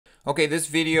Okay, this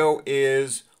video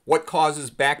is what causes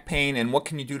back pain and what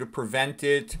can you do to prevent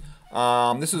it.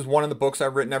 This is one of the books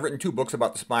I've written. I've written two books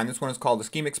about the spine. This one is called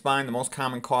Ischemic Spine, the most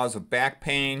common cause of back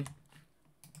pain.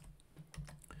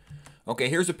 Okay,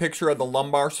 here's a picture of the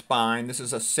lumbar spine. This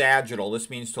is a sagittal. This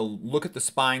means to look at the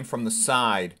spine from the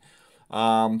side.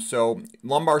 So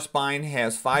lumbar spine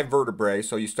has 5 vertebrae.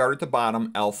 So you start at the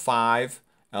bottom, L5,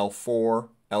 L4,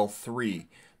 L3.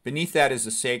 Beneath that is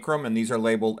the sacrum, and these are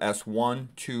labeled S1,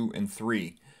 2, and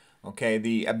 3. Okay,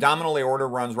 the abdominal aorta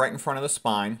runs right in front of the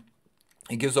spine.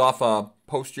 It gives off a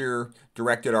posterior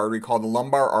directed artery called the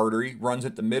lumbar artery, runs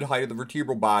at the mid-height of the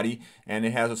vertebral body, and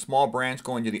it has a small branch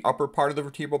going to the upper part of the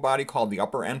vertebral body called the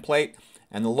upper end plate,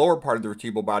 and the lower part of the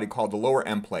vertebral body called the lower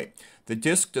end plate. The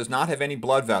disc does not have any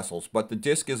blood vessels, but the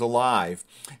disc is alive.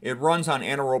 It runs on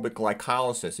anaerobic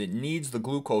glycolysis. It needs the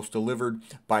glucose delivered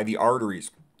by the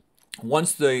arteries.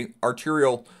 Once the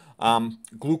arterial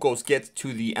glucose gets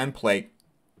to the end plate,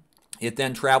 it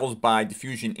then travels by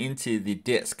diffusion into the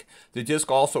disc. The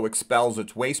disc also expels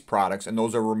its waste products, and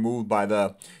those are removed by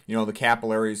the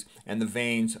capillaries and the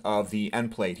veins of the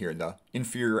end plate here, the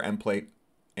inferior end plate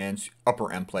and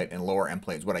upper end plate and lower end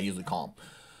plate is what I usually call them.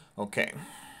 Okay.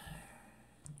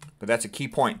 But that's a key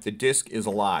point. The disc is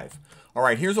alive. All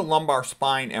right, here's a lumbar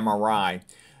spine MRI.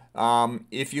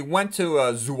 If you went to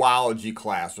a zoology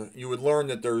class, you would learn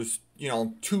that there's,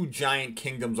 two giant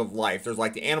kingdoms of life. There's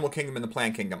like the animal kingdom and the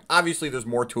plant kingdom. Obviously, there's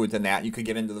more to it than that. You could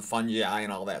get into the fungi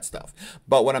and all that stuff.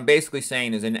 But what I'm basically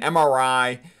saying is in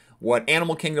MRI, what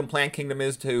animal kingdom, plant kingdom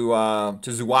is to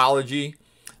zoology,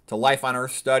 to life on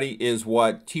earth study, is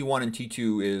what T1 and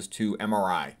T2 is to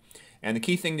MRI. And the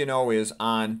key thing to know is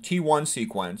on T1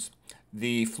 sequence,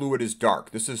 the fluid is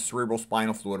dark. This is cerebral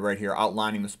spinal fluid right here,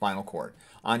 outlining the spinal cord.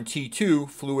 On T2,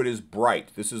 fluid is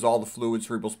bright. This is all the fluid,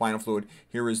 cerebral spinal fluid.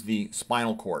 Here is the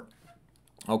spinal cord.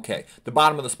 Okay, the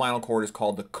bottom of the spinal cord is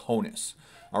called the conus.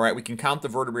 All right, we can count the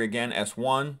vertebrae again,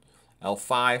 S1,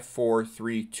 L5, 4,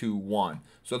 3, 2, 1.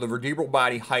 So the vertebral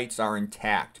body heights are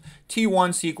intact.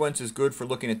 T1 sequence is good for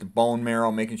looking at the bone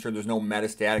marrow, making sure there's no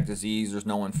metastatic disease, there's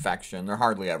no infection. There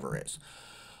hardly ever is.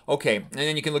 Okay, and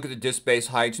then you can look at the disc base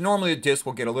heights. Normally the disc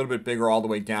will get a little bit bigger all the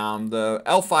way down. The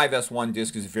L5S1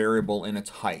 disc is variable in its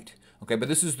height. Okay, but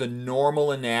this is the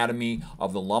normal anatomy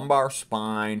of the lumbar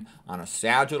spine on a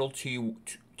sagittal T1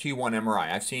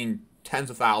 MRI. I've seen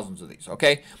tens of thousands of these,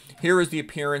 okay? Here is the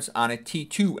appearance on a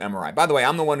T2 MRI. By the way,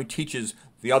 I'm the one who teaches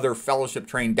the other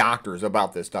fellowship-trained doctors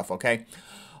about this stuff, okay?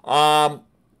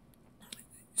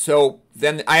 So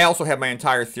then I also have my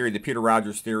entire theory, the Peter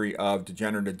Rogers theory of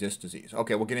degenerative disc disease.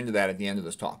 Okay, we'll get into that at the end of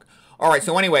this talk. All right,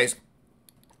 so anyways,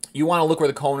 you want to look where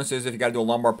the conus is. If you got to do a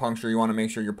lumbar puncture, you want to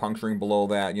make sure you're puncturing below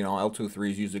that.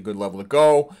 L2-3 is usually a good level to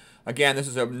go. Again, this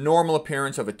is a normal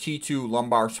appearance of a T2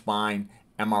 lumbar spine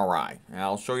MRI. And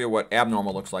I'll show you what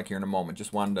abnormal looks like here in a moment.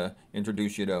 Just wanted to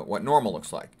introduce you to what normal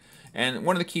looks like. And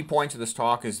one of the key points of this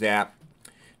talk is that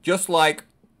just like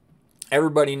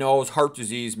everybody knows heart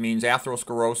disease means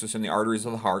atherosclerosis in the arteries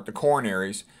of the heart, the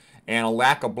coronaries, and a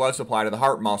lack of blood supply to the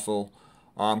heart muscle,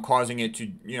 causing it to,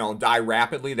 die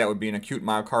rapidly. That would be an acute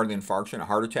myocardial infarction, a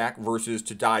heart attack, versus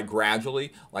to die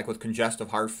gradually, like with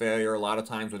congestive heart failure, a lot of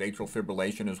times with atrial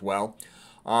fibrillation as well.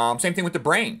 Same thing with the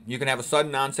brain. You can have a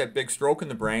sudden onset big stroke in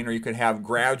the brain, or you could have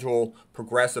gradual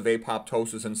progressive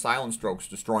apoptosis and silent strokes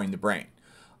destroying the brain.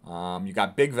 You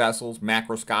got big vessels,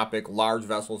 macroscopic, large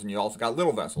vessels, and you also got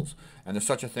little vessels. And there's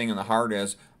such a thing in the heart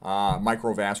as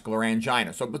microvascular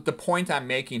angina. So, but the point I'm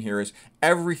making here is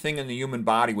everything in the human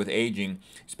body with aging,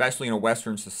 especially in a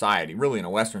Western society, really in a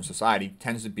Western society,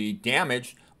 tends to be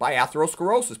damaged by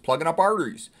atherosclerosis, plugging up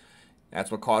arteries.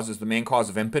 That's what causes the main cause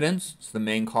of impotence. It's the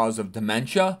main cause of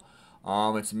dementia.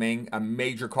 It's a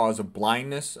major cause of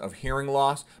blindness, of hearing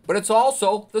loss, but it's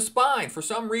also the spine. For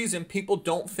some reason, people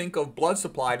don't think of blood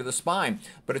supply to the spine,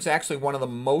 but it's actually one of the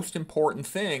most important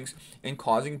things in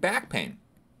causing back pain.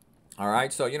 All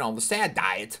right, so, the SAD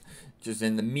diet, just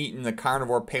in the meat and the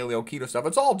carnivore paleo keto stuff,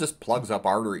 it's all just plugs up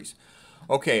arteries.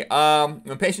 Okay,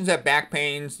 when patients have back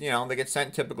pains, they get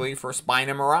sent typically for a spine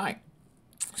MRI.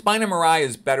 Spine MRI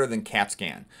is better than CAT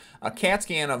scan. A CAT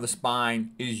scan of the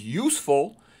spine is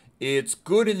useful. It's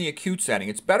good in the acute setting.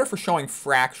 It's better for showing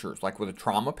fractures, like with a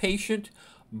trauma patient.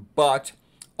 But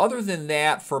other than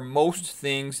that, for most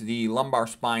things, the lumbar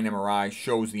spine MRI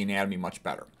shows the anatomy much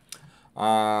better.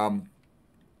 The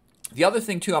other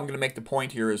thing, too, I'm going to make the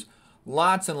point here is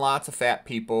lots and lots of fat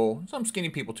people, some skinny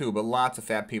people, too, but lots of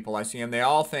fat people. I see them. They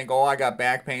all think, oh, I got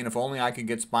back pain. If only I could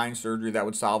get spine surgery, that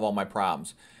would solve all my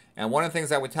problems. And one of the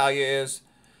things I would tell you is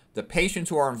the patients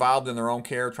who are involved in their own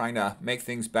care, trying to make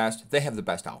things best, they have the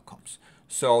best outcomes.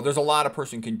 So there's a lot a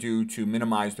person can do to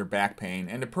minimize their back pain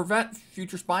and to prevent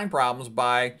future spine problems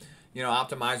by,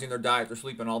 optimizing their diet, their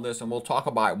sleep, and all this. And we'll talk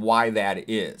about why that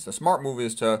is. A smart move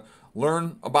is to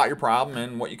learn about your problem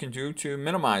and what you can do to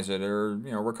minimize it or,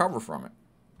 recover from it.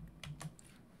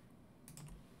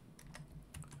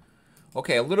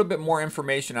 Okay, a little bit more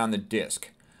information on the disc.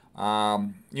 By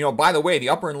the way, the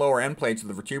upper and lower end plates of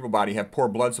the vertebral body have poor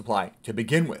blood supply to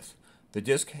begin with. The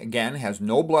disc, again, has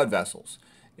no blood vessels.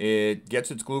 It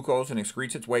gets its glucose and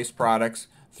excretes its waste products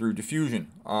through diffusion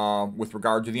with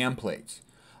regard to the end plates.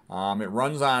 It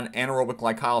runs on anaerobic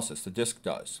glycolysis, the disc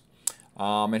does.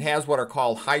 It has what are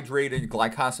called hydrated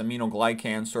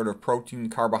glycosaminoglycans, sort of protein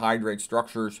carbohydrate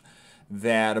structures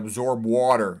that absorb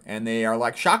water, and they are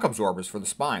like shock absorbers for the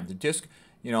spine. The disc,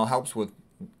 helps with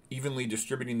evenly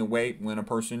distributing the weight when a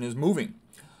person is moving.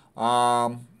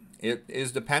 It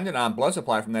is dependent on blood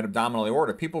supply from that abdominal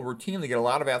aorta. People routinely get a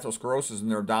lot of atherosclerosis in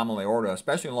their abdominal aorta,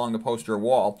 especially along the posterior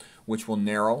wall, which will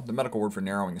narrow. The medical word for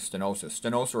narrowing is stenosis.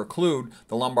 Stenosis or occlude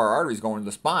the lumbar arteries going to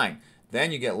the spine.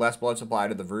 Then you get less blood supply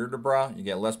to the vertebra, you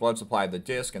get less blood supply to the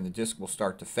disc, and the disc will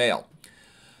start to fail.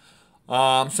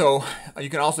 So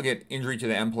you can also get injury to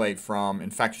the end plate from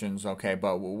infections, okay,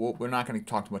 but we're not going to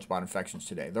talk too much about infections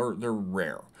today. They're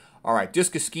rare. All right,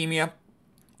 disc ischemia.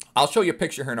 I'll show you a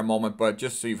picture here in a moment, but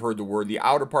just so you've heard the word, the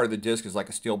outer part of the disc is like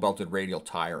a steel-belted radial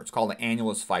tire. It's called the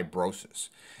annulus fibrosus.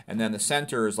 And then the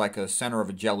center is like a center of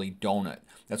a jelly donut.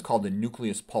 That's called the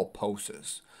nucleus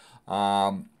pulposus.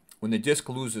 When the disc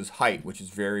loses height, which is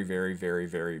very, very, very,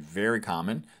 very, very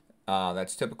common,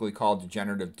 that's typically called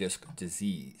degenerative disc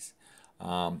disease.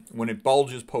 When it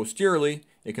bulges posteriorly,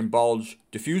 it can bulge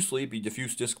diffusely, be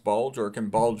diffuse disc bulge, or it can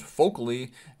bulge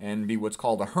focally and be what's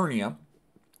called a hernia.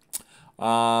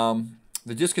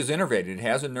 The disc is innervated. It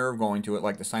has a nerve going to it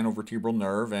like the sinovertebral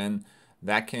nerve, and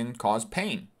that can cause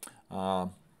pain.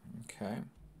 Okay.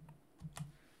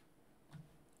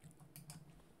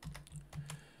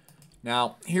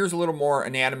 Now, here's a little more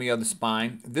anatomy of the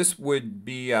spine. This would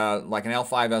be like an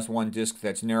L5-S1 disc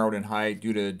that's narrowed in height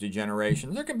due to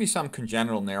degeneration. There can be some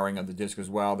congenital narrowing of the disc as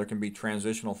well. There can be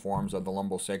transitional forms of the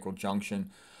lumbosacral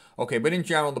junction. Okay, but in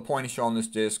general, the point of showing this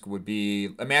disc would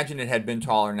be, imagine it had been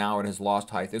taller, now it has lost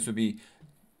height. This would be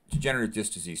degenerative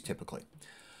disc disease typically.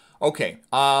 Okay,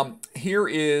 here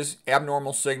is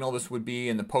abnormal signal. This would be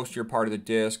in the posterior part of the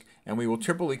disc, and we will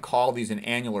typically call these an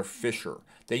annular fissure.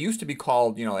 They used to be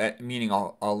called, meaning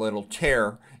a little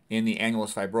tear in the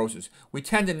annulus fibrosus. We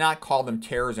tend to not call them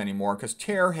tears anymore because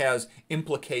tear has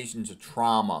implications of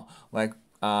trauma. Like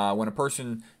when a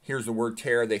person hears the word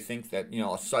tear, they think that,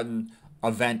 a sudden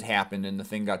event happened and the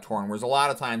thing got torn, whereas a lot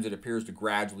of times it appears to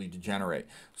gradually degenerate.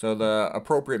 So the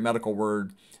appropriate medical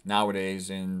word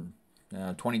nowadays in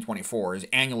 2024 is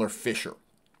annular fissure.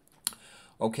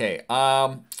 Okay,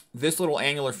 this little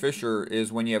annular fissure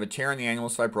is when you have a tear in the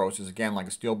annulus fibrosus, again like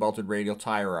a steel-belted radial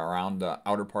tire around the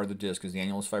outer part of the disc is the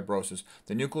annulus fibrosus.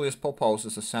 The nucleus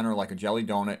pulposus, a center like a jelly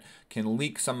donut, can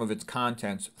leak some of its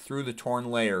contents through the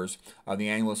torn layers of the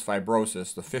annulus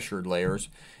fibrosus, the fissured layers,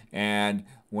 and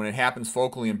when it happens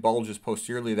focally and bulges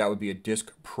posteriorly, that would be a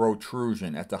disc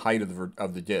protrusion at the height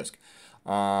of the disc.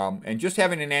 And just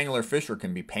having an annular fissure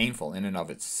can be painful in and of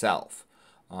itself.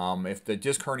 If the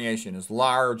disc herniation is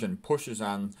large and pushes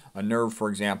on a nerve, for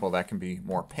example, that can be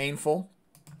more painful.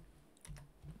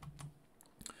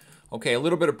 Okay, a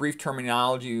little bit of brief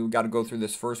terminology. We've got to go through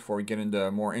this first before we get into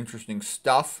more interesting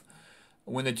stuff.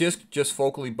 When the disc just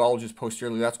focally bulges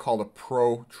posteriorly, that's called a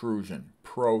protrusion.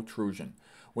 Protrusion.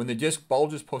 When the disc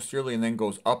bulges posteriorly and then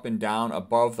goes up and down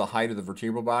above the height of the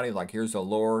vertebral body, like here's the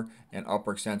lower and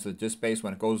upper extents of the disc space,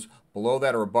 when it goes below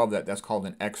that or above that, that's called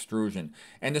an extrusion.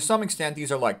 And to some extent,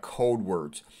 these are like code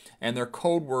words. And they're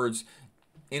code words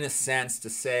in a sense to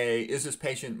say, is this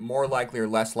patient more likely or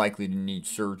less likely to need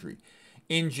surgery?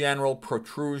 In general,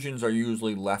 protrusions are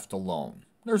usually left alone.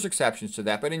 There's exceptions to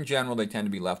that, but in general, they tend to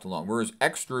be left alone. Whereas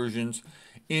extrusions,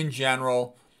 in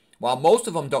general, while most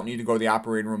of them don't need to go to the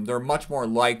operating room, they're much more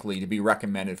likely to be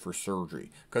recommended for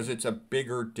surgery because it's a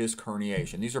bigger disc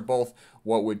herniation. These are both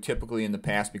what would typically in the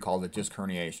past be called a disc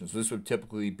herniation. So this would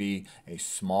typically be a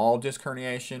small disc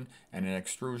herniation, and an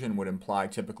extrusion would imply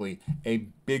typically a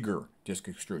bigger disc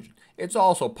extrusion. It's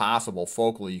also possible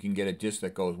focally you can get a disc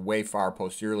that goes way far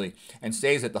posteriorly and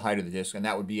stays at the height of the disc, and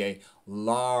that would be a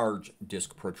large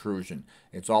disc protrusion.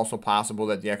 It's also possible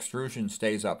that the extrusion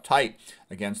stays up tight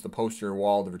against the posterior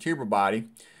wall of the vertebral body,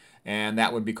 and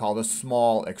that would be called a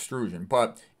small extrusion.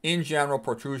 But in general,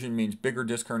 protrusion means bigger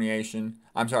disc herniation.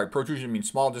 Protrusion means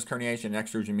small disc herniation, and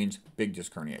extrusion means big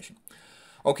disc herniation.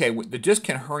 Okay, the disc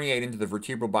can herniate into the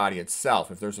vertebral body itself.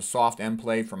 If there's a soft end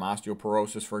plate from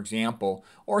osteoporosis, for example,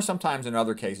 or sometimes in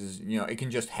other cases, it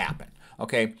can just happen.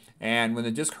 Okay, and when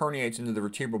the disc herniates into the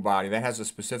vertebral body, that has a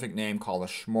specific name called a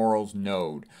Schmorl's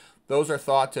node. Those are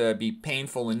thought to be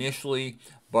painful initially,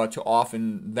 but to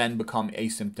often then become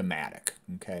asymptomatic.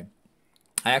 Okay.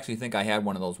 I actually think I had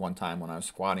one of those one time when I was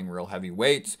squatting real heavy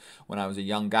weights. When I was a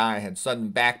young guy, I had sudden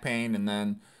back pain, and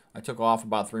then I took off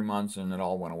about 3 months, and it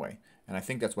all went away. And I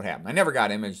think that's what happened. I never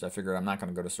got imaged. I figured I'm not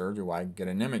going to go to surgery. Why get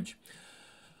an image?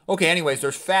 Okay, anyways,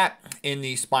 there's fat in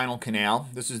the spinal canal.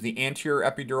 This is the anterior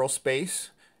epidural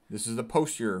space. This is the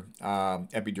posterior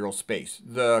epidural space.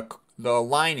 The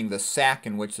lining, the sac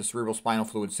in which the cerebral spinal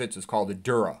fluid sits is called the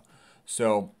dura.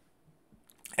 So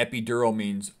epidural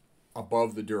means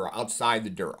above the dura, outside the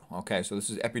dura. Okay, so this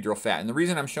is epidural fat. And the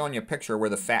reason I'm showing you a picture where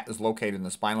the fat is located in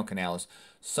the spinal canal is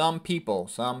some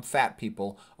fat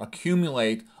people,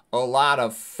 accumulate a lot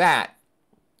of fat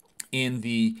in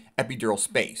the epidural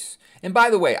space. And by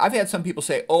the way, I've had some people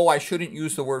say, oh, I shouldn't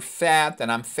use the word fat, that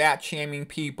I'm fat shaming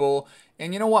people.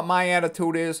 And you know what my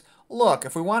attitude is? Look,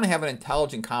 if we want to have an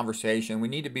intelligent conversation, we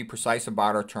need to be precise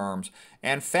about our terms.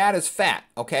 And fat is fat,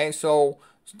 okay? So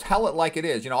tell it like it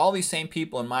is. All these same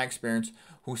people in my experience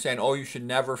who saying, oh, you should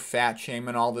never fat shame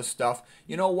and all this stuff.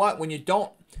 You know what? When you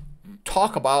don't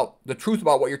talk about the truth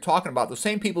about what you're talking about, the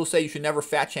same people who say you should never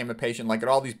fat shame a patient, like at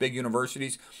all these big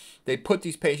universities, they put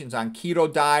these patients on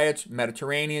keto diets,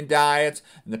 Mediterranean diets,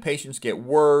 and the patients get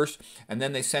worse, and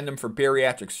then they send them for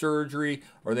bariatric surgery,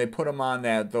 or they put them on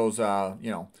those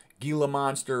Gila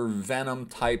Monster venom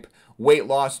type weight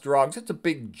loss drugs. It's a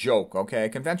big joke, okay?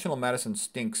 Conventional medicine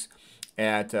stinks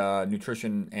at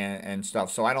nutrition and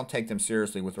stuff, so I don't take them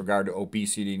seriously with regard to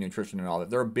obesity, nutrition, and all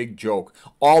that. They're a big joke.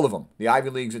 All of them, the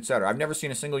Ivy Leagues, etc. I've never seen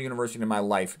a single university in my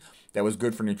life that was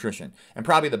good for nutrition. And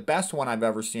probably the best one I've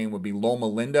ever seen would be Loma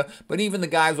Linda, but even the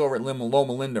guys over at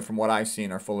Loma Linda, from what I've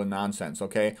seen, are full of nonsense,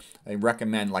 okay? They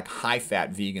recommend like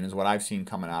high-fat vegan is what I've seen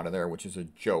coming out of there, which is a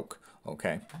joke,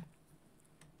 okay?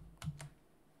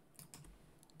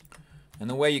 And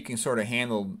the way you can sort of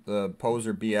handle the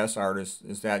poser BS artists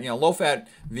is that, low-fat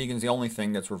vegan is the only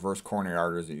thing that's reverse coronary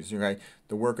artery disease, okay?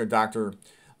 The work of Dr.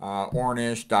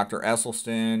 Ornish, Dr.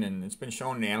 Esselstyn, and it's been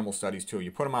shown in animal studies too. You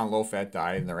put them on a low-fat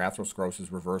diet and their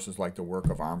atherosclerosis reverses like the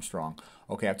work of Armstrong.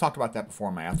 Okay, I've talked about that before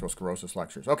in my atherosclerosis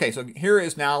lectures. Okay, so here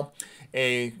is now,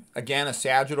 again, a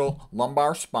sagittal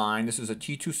lumbar spine. This is a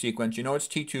T2 sequence. You know it's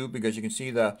T2 because you can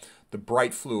see the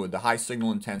bright fluid, the high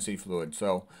signal intensity fluid.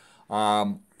 So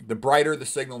the brighter the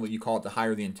signal, you call it, the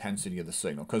higher the intensity of the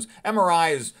signal. Because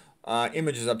MRI is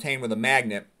images obtained with a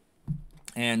magnet,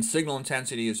 and signal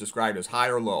intensity is described as high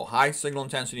or low. High signal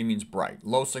intensity means bright.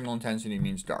 Low signal intensity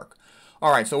means dark.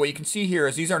 All right, so what you can see here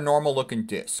is these are normal-looking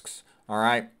discs. All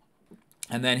right,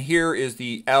 and then here is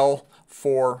the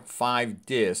L4-5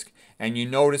 disc, and you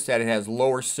notice that it has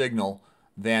lower signal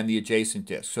than the adjacent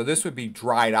disc. So this would be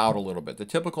dried out a little bit. The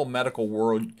typical medical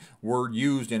word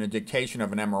used in a dictation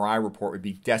of an MRI report would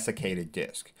be desiccated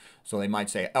disc. So they might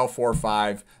say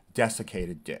L4-5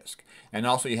 desiccated disc. And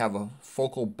also you have a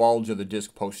focal bulge of the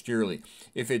disc posteriorly.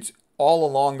 If it's all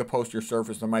along the posterior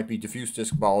surface, there might be diffuse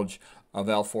disc bulge of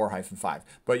L4-5.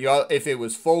 But if it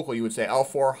was focal, you would say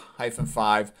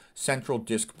L4-5 central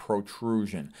disc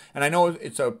protrusion. And I know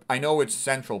it's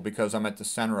central because I'm at the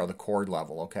center of the cord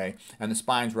level, okay? And the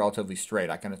spine's relatively straight.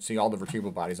 I can see all the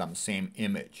vertebral bodies on the same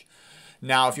image.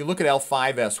 Now, if you look at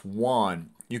L5S1,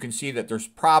 you can see that there's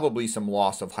probably some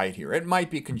loss of height here. It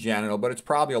might be congenital, but it's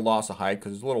probably a loss of height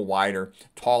because it's a little wider,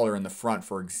 taller in the front,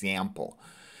 for example.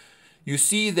 You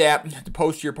see that the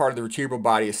posterior part of the vertebral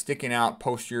body is sticking out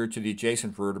posterior to the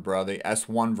adjacent vertebra, the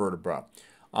S1 vertebra.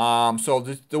 So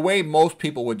the way most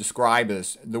people would describe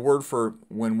this, the word for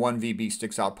when one VB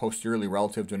sticks out posteriorly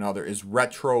relative to another is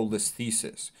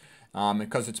retrolisthesis.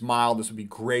 Because it's mild, this would be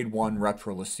grade 1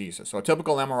 retrolisthesis. So a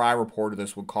typical MRI report of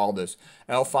this would call this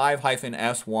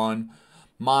L5-S1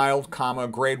 mild,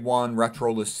 grade 1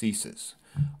 retrolisthesis.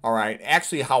 All right,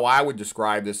 actually how I would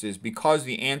describe this is because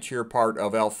the anterior part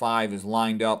of L5 is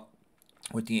lined up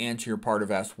with the anterior part of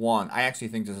S1, I actually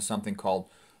think this is something called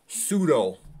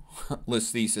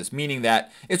pseudo-listhesis, meaning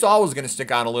that it's always going to stick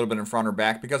out a little bit in front or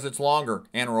back because it's longer,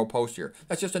 anteroposterior.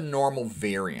 That's just a normal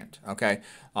variant, okay?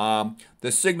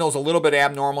 The signal's a little bit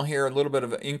abnormal here, a little bit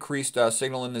of increased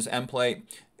signal in this end plate,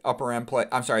 the inferior end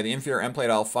plate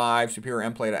L5, superior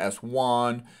end plate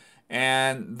S1,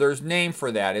 and there's name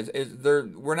for that.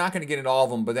 We're not going to get into all of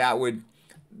them, but that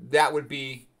would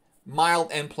be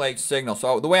mild end plate signal.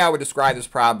 So the way I would describe this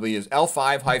probably is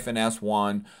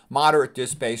L5-S1, moderate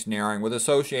disc space narrowing with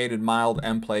associated mild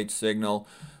end plate signal.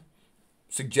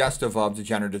 suggestive of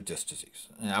degenerative disc disease.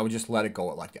 And I would just let it go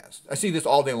like that. I see this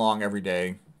all day long, every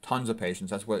day, tons of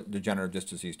patients. That's what degenerative disc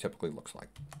disease typically looks like.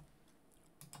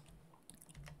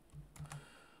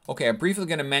 Okay, I'm briefly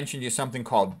going to mention to you something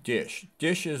called DISH.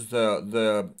 DISH is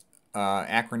the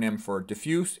acronym for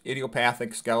diffuse,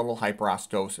 idiopathic, skeletal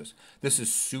hyperostosis. This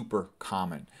is super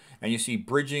common. And you see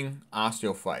bridging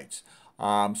osteophytes.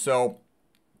 So,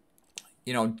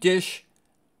 you know, DISH,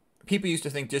 people used to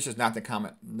think DISH is not that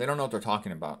common. They don't know what they're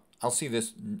talking about. I'll see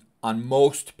this on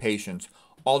most patients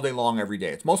all day long, every day.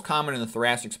 It's most common in the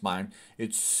thoracic spine.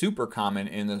 It's super common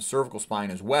in the cervical spine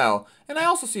as well. And I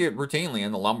also see it routinely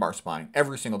in the lumbar spine.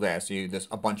 Every single day I see this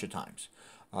a bunch of times.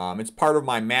 It's part of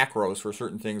my macros for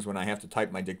certain things when I have to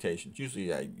type my dictations.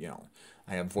 Usually I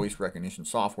have voice recognition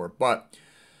software. But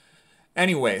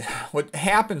anyway, what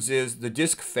happens is the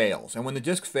disc fails. And when the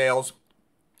disc fails,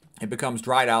 it becomes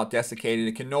dried out, desiccated.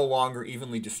 It can no longer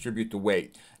evenly distribute the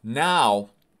weight. Now,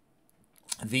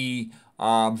 the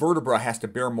vertebra has to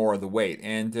bear more of the weight.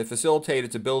 And to facilitate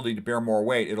its ability to bear more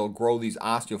weight, it'll grow these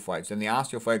osteophytes. And the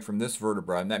osteophyte from this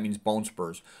vertebra, and that means bone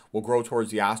spurs, will grow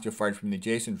towards the osteophyte from the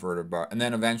adjacent vertebra. And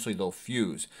then eventually they'll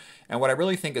fuse. And what I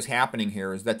really think is happening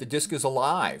here is that the disc is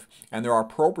alive. And there are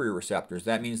proprioceptors.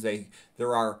 That means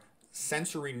there are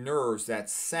sensory nerves that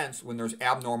sense when there's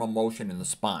abnormal motion in the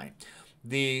spine.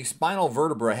 The spinal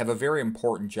vertebrae have a very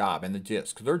important job in the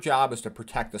disc. Their job is to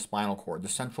protect the spinal cord, the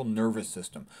central nervous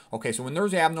system. Okay, so when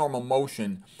there's abnormal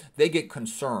motion, they get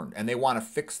concerned and they want to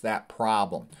fix that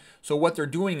problem. So what they're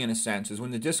doing in a sense is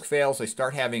when the disc fails, they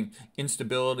start having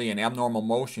instability and abnormal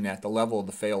motion at the level of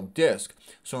the failed disc.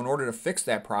 So in order to fix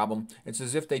that problem, it's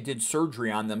as if they did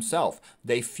surgery on themselves.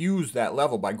 They fuse that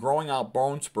level by growing out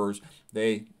bone spurs.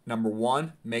 They, number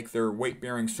one, make their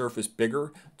weight-bearing surface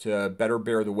bigger to better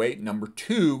bear the weight. Number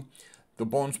two, the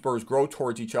bone spurs grow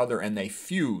towards each other and they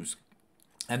fuse.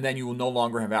 And then you will no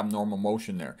longer have abnormal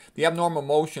motion there. The abnormal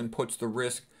motion puts the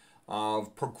risk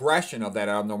of progression of that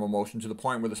abnormal motion to the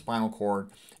point where the spinal cord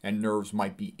and nerves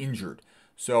might be injured.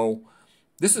 So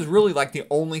this is really like the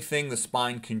only thing the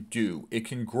spine can do. It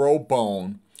can grow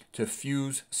bone to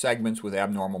fuse segments with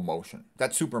abnormal motion.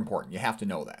 That's super important. You have to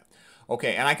know that.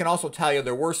 Okay, and I can also tell you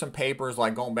there were some papers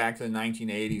like going back to the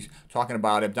 1980s talking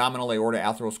about abdominal aorta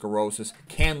atherosclerosis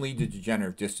can lead to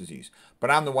degenerative disc disease. But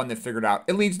I'm the one that figured out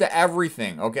it leads to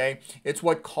everything, okay? It's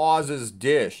what causes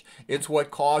DISH. It's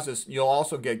what causes, you'll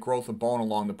also get growth of bone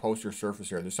along the posterior surface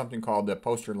here. There's something called the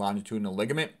posterior longitudinal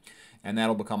ligament, and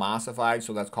that'll become ossified,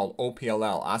 so that's called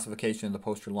OPLL, ossification of the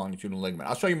posterior longitudinal ligament.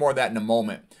 I'll show you more of that in a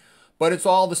moment. But it's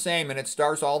all the same, and it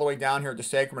starts all the way down here at the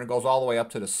sacrum, and it goes all the way up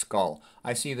to the skull.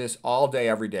 I see this all day,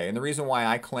 every day. And the reason why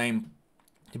I claim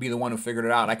to be the one who figured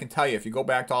it out, I can tell you, if you go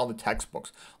back to all the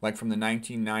textbooks, like from the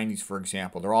 1990s, for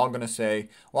example, they're all going to say,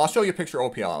 well, I'll show you a picture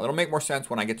of OPLL. It'll make more sense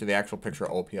when I get to the actual picture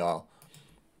of OPLL.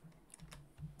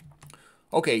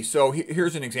 Okay, so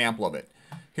here's an example of it.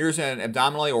 Here's an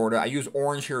abdominal aorta. I use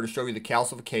orange here to show you the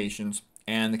calcifications.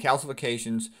 And the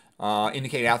calcifications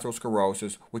indicate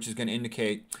atherosclerosis, which is going to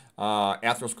indicate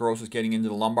atherosclerosis getting into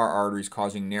the lumbar arteries,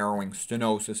 causing narrowing,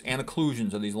 stenosis, and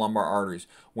occlusions of these lumbar arteries.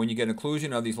 When you get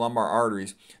occlusion of these lumbar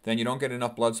arteries, then you don't get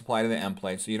enough blood supply to the end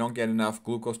plate, so you don't get enough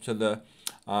glucose to the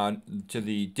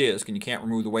disc, and you can't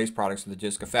remove the waste products of the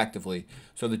disc effectively,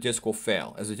 so the disc will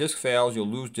fail. As the disc fails, you'll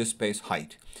lose disc space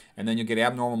height, and then you'll get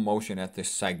abnormal motion at this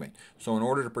segment. So in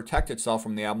order to protect itself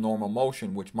from the abnormal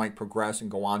motion, which might progress and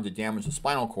go on to damage the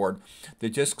spinal cord, the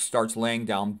disc starts laying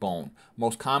down bone.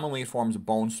 Most commonly, it forms a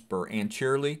bone spur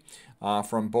anteriorly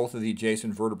from both of the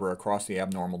adjacent vertebrae across the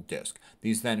abnormal disc.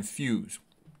 These then fuse,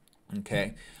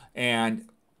 okay? And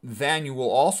then you will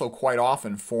also quite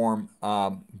often form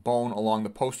bone along the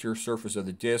posterior surface of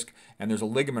the disc, and there's a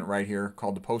ligament right here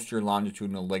called the posterior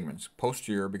longitudinal ligament. It's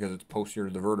posterior because it's posterior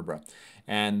to the vertebra,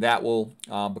 and that will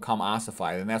become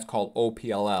ossified, and that's called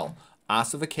OPLL,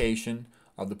 ossification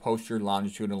of the posterior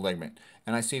longitudinal ligament.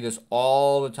 And I see this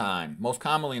all the time, most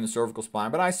commonly in the cervical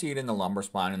spine, but I see it in the lumbar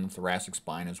spine and the thoracic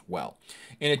spine as well.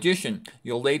 In addition,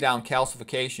 you'll lay down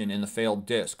calcification in the failed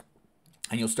disc,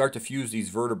 and you'll start to fuse these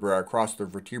vertebrae across the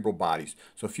vertebral bodies.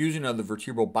 So fusion of the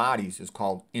vertebral bodies is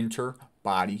called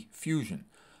interbody fusion.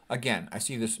 Again, I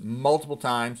see this multiple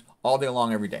times, all day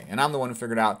long, every day. And I'm the one who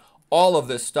figured out all of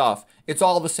this stuff. It's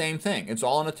all the same thing. It's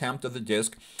all an attempt of the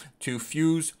disc to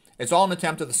fuse. It's all an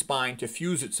attempt of the spine to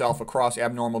fuse itself across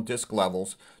abnormal disc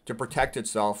levels to protect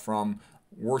itself from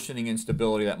worsening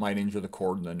instability that might injure the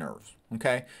cord and the nerves.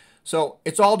 Okay? So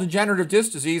it's all degenerative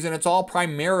disc disease, and it's all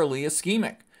primarily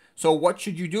ischemic. So what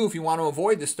should you do if you want to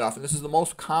avoid this stuff? And this is the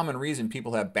most common reason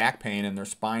people have back pain and their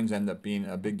spines end up being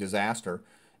a big disaster,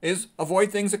 is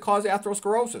avoid things that cause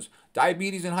atherosclerosis.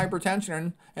 Diabetes and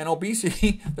hypertension and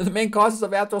obesity are the main causes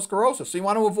of atherosclerosis. So you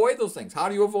want to avoid those things. How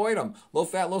do you avoid them? Low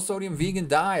fat, low sodium vegan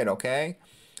diet, okay?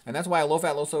 And that's why a low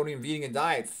fat, low sodium vegan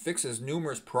diet fixes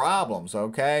numerous problems,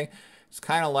 okay? It's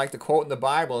kind of like the quote in the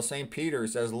Bible of St. Peter. It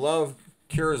says, love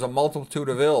cures a multitude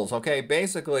of ills, okay?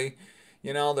 Basically,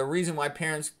 you know, the reason why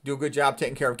parents do a good job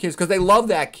taking care of kids because they love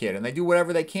that kid and they do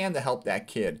whatever they can to help that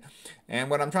kid. And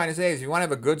what I'm trying to say is if you want to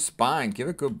have a good spine, give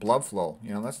it good blood flow.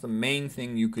 You know, that's the main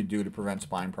thing you could do to prevent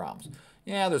spine problems.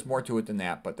 Yeah, there's more to it than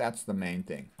that, but that's the main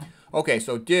thing. Okay,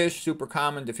 so DISH, super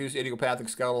common, diffuse idiopathic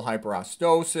skeletal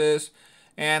hyperostosis.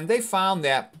 And they found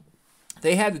that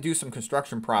they had to do some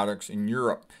construction projects in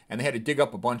Europe, and they had to dig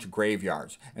up a bunch of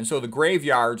graveyards. And so the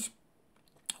graveyards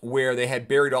where they had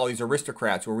buried all these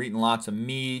aristocrats who were eating lots of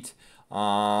meat. You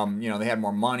know, they had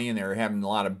more money and they were having a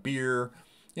lot of beer.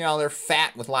 You know, they're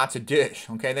fat with lots of dish.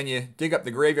 Okay, then you dig up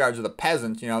the graveyards of the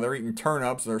peasants. You know, they're eating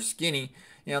turnips. They're skinny.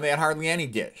 You know, they had hardly any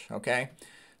dish. Okay,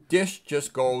 dish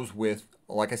just goes with,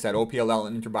 like I said, OPLL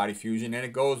and interbody fusion, and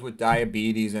it goes with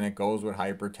diabetes and it goes with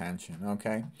hypertension.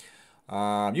 Okay.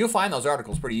 You'll find those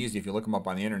articles pretty easy if you look them up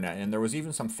on the internet. And there was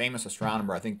even some famous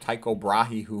astronomer, I think Tycho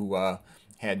Brahe, who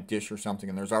had dish or something,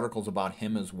 and there's articles about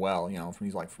him as well. You know,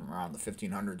 he's like from around the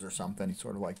 1500s or something. He's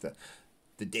sort of like the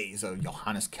days of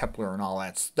Johannes Kepler and all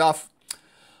that stuff.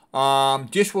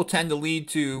 Dish will tend to lead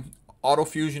to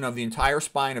autofusion of the entire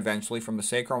spine eventually, from the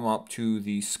sacrum up to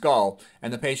the skull,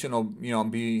 and the patient will, you know,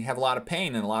 have a lot of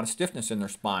pain and a lot of stiffness in their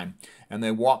spine, and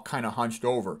they walk kind of hunched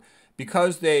over.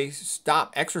 Because they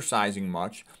stop exercising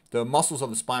much, the muscles of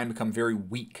the spine become very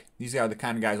weak. These are the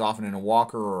kind of guys often in a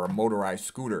walker or a motorized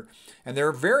scooter. And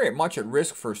they're very much at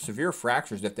risk for severe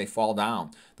fractures if they fall down.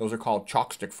 Those are called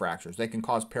chalk stick fractures. They can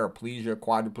cause paraplegia,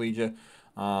 quadriplegia.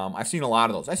 I've seen a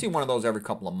lot of those. I see one of those every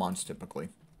couple of months typically.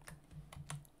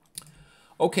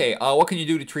 Okay, what can you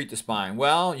do to treat the spine?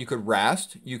 Well, you could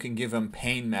rest. You can give them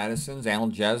pain medicines,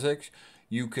 analgesics.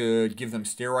 You could give them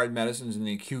steroid medicines in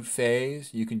the acute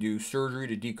phase. You can do surgery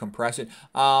to decompress it.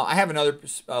 I have another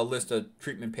list of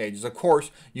treatment pages. Of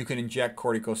course, you can inject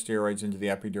corticosteroids into the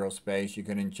epidural space. You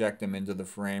can inject them into the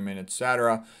foramen,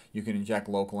 etc. You can inject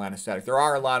local anesthetic. There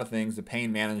are a lot of things the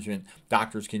pain management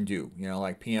doctors can do. You know,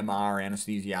 like PMR,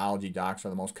 anesthesiology docs are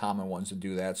the most common ones to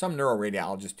do that. Some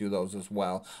neuroradiologists do those as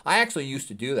well. I actually used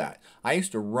to do that. I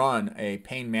used to run a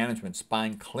pain management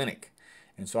spine clinic.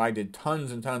 And so I did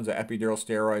tons and tons of epidural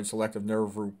steroids, selective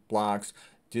nerve root blocks,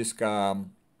 discograms,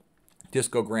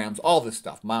 all this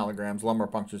stuff, myelograms, lumbar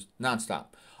punctures, nonstop.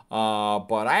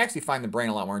 But I actually find the brain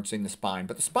a lot more interesting than the spine.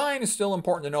 But the spine is still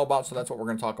important to know about, so that's what we're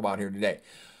going to talk about here today.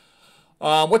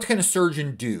 What can a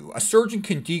surgeon do? A surgeon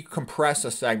can decompress a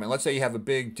segment. Let's say you have a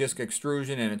big disc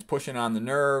extrusion and it's pushing on the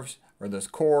nerves or this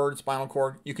cord, spinal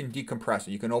cord. You can decompress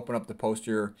it. You can open up the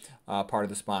posterior part of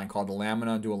the spine called the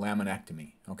lamina, do a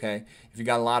laminectomy. Okay. If you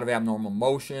got a lot of abnormal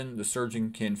motion, the surgeon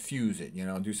can fuse it. You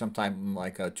know, do some type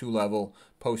like a 2-level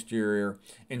posterior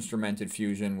instrumented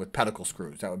fusion with pedicle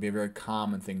screws. That would be a very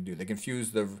common thing to do. They can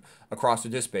fuse across the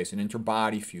disc space, an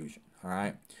interbody fusion. All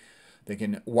right. They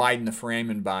can widen the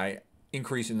foramen by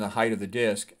increasing the height of the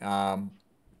disc,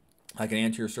 like an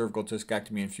anterior cervical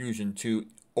discectomy infusion, to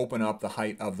open up the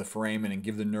height of the foramen and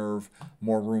give the nerve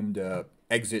more room to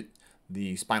exit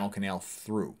the spinal canal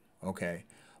through. Okay.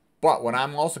 But what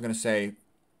I'm also going to say,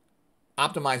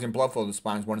 optimizing blood flow to the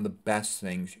spine is one of the best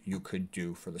things you could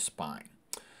do for the spine.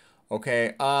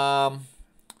 Okay.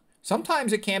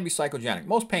 Sometimes it can be psychogenic.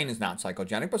 Most pain is not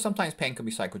psychogenic, but sometimes pain can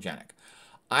be psychogenic.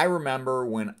 I remember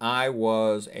when I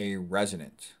was a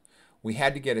resident, we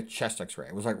had to get a chest x-ray.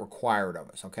 It was like required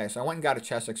of us, okay? So I went and got a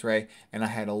chest x-ray, and I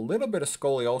had a little bit of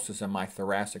scoliosis in my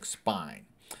thoracic spine.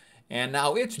 And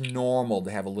now it's normal to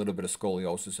have a little bit of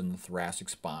scoliosis in the thoracic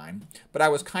spine, but I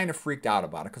was kind of freaked out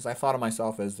about it because I thought of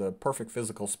myself as the perfect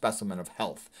physical specimen of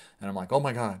health. And I'm like, oh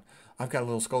my God, I've got a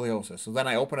little scoliosis. So then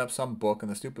I opened up some book,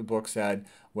 and the stupid book said,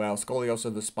 well, scoliosis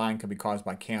of the spine can be caused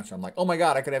by cancer. I'm like, oh my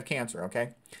God, I could have cancer,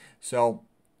 okay? So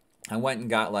I went and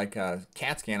got like a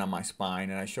CAT scan on my spine,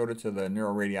 and I showed it to the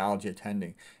neuroradiology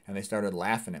attending, and they started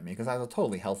laughing at me because I was a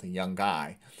totally healthy young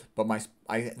guy. But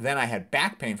then I had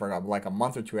back pain for like a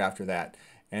month or two after that.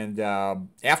 And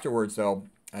afterwards, though,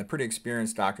 a pretty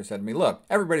experienced doctor said to me, look,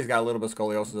 everybody's got a little bit of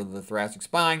scoliosis of the thoracic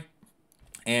spine,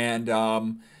 and,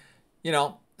 you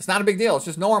know, it's not a big deal. It's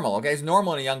just normal, okay? It's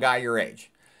normal in a young guy your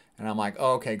age. And I'm like,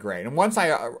 oh, okay, great. And once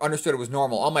I understood it was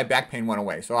normal, all my back pain went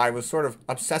away. So I was sort of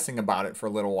obsessing about it for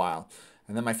a little while.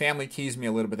 And then my family teased me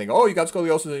a little bit. They go, oh, you got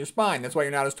scoliosis in your spine. That's why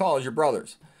you're not as tall as your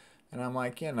brothers. And I'm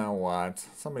like, you know what?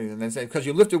 And they say, because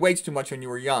you lifted weights too much when you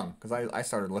were young. Because I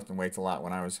started lifting weights a lot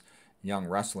when I was young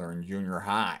wrestler in junior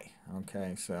high.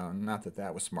 Okay, so not that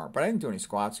that was smart, but I didn't do any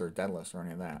squats or deadlifts or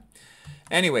any of that.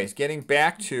 Anyways, getting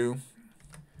back to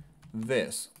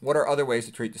this. What are other ways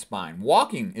to treat the spine?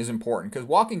 Walking is important because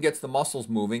walking gets the muscles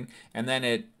moving, and then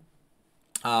it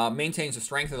maintains the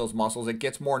strength of those muscles. It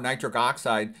gets more nitric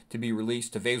oxide to be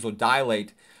released to vasodilate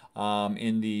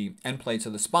in the end plates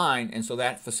of the spine, and so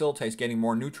that facilitates getting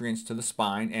more nutrients to the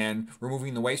spine and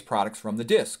removing the waste products from the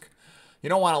disc. You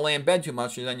don't want to lay in bed too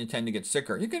much, or then you tend to get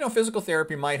sicker. You know, physical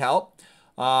therapy might help.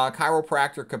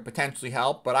 Chiropractor could potentially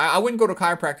help, but I wouldn't go to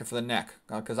chiropractor for the neck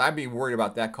because I'd be worried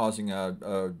about that causing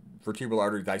a vertebral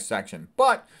artery dissection.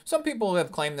 But some people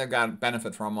have claimed they've got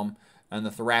benefit from them in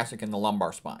the thoracic and the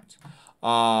lumbar spines.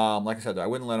 Like I said, I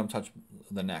wouldn't let them touch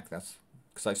the neck. That's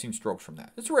because I've seen strokes from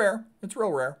that. It's rare. It's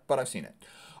real rare, but I've seen it.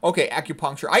 Okay,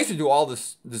 acupuncture. I used to do all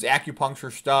this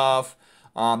acupuncture stuff.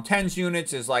 TENS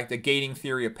units is like the gating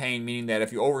theory of pain, meaning that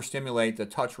if you overstimulate the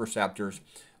touch receptors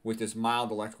with this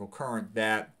mild electrical current,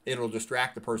 that it'll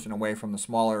distract the person away from the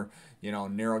smaller,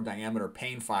 narrow diameter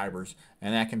pain fibers,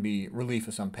 and that can be relief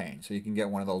of some pain. So you can get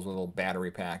one of those little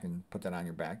battery pack and put that on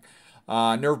your back.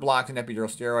 Nerve blocks and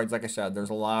epidural steroids. Like I said, there's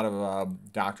a lot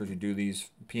of doctors who do these.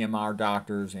 PMR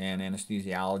doctors and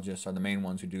anesthesiologists are the main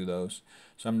ones who do those.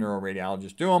 Some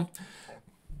neuroradiologists do them.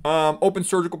 Open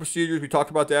surgical procedures, we talked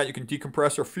about that. You can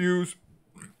decompress or fuse.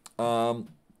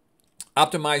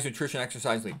 Optimize nutrition,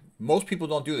 exercise, sleep. Most people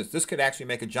don't do this. This could actually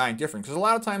make a giant difference because a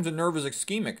lot of times the nerve is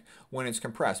ischemic when it's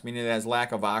compressed, meaning it has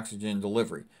lack of oxygen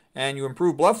delivery. And you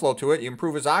improve blood flow to it, you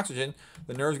improve its oxygen,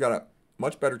 the nerve's got a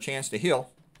much better chance to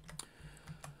heal.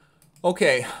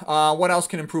 Okay, what else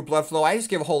can improve blood flow? I just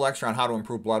gave a whole lecture on how to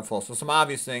improve blood flow. So some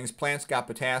obvious things, plants got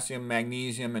potassium,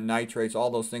 magnesium, and nitrates. All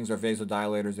those things are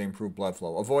vasodilators. They improve blood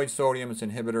flow. Avoid sodium. It's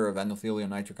an inhibitor of endothelial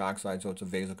nitric oxide, so it's a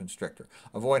vasoconstrictor.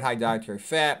 Avoid high dietary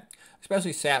fat,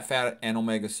 especially sat fat and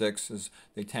omega-6, as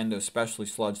they tend to especially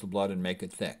sludge the blood and make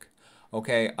it thick.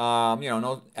 Okay,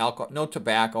 no alcohol, no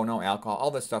tobacco, no alcohol. All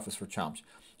that stuff is for chumps.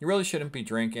 You really shouldn't be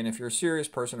drinking. If you're a serious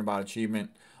person about achievement,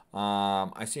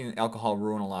 I've seen alcohol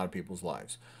ruin a lot of people's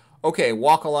lives. Okay,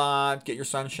 walk a lot, get your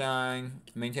sunshine,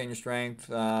 maintain your strength,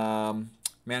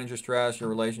 manage your stress, your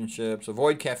relationships,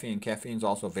 avoid caffeine. Caffeine is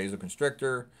also a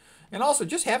vasoconstrictor. And also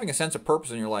just having a sense of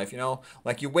purpose in your life,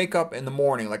 like you wake up in the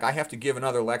morning, like I have to give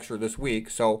another lecture this week,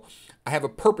 so I have a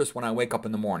purpose when I wake up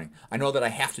in the morning. I know that I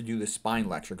have to do this spine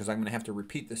lecture because I'm going to have to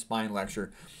repeat this spine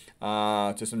lecture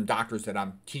to some doctors that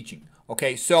I'm teaching.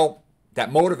 Okay, so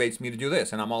that motivates me to do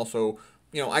this, and I'm also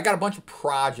I got a bunch of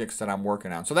projects that I'm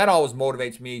working on. So that always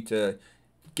motivates me to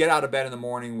get out of bed in the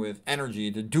morning with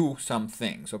energy to do some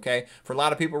things, okay? For a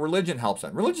lot of people, religion helps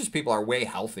them. Religious people are way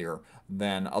healthier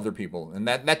than other people. And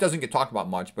that doesn't get talked about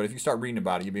much, but if you start reading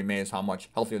about it, you'll be amazed how much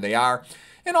healthier they are.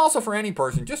 And also for any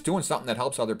person, just doing something that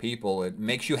helps other people, it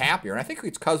makes you happier. And I think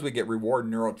it's because we get reward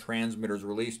neurotransmitters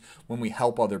released when we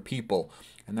help other people.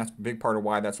 And that's a big part of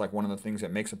why that's like one of the things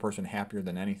that makes a person happier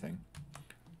than anything.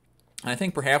 And I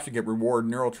think perhaps you get reward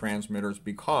neurotransmitters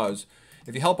because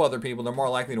if you help other people, they're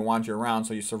more likely to want you around,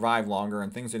 so you survive longer,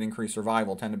 and things that increase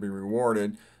survival tend to be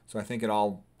rewarded. So I think it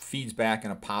all feeds back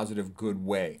in a positive, good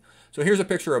way. So here's a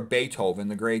picture of Beethoven,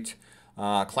 the great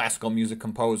classical music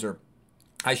composer.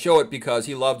 I show it because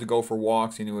he loved to go for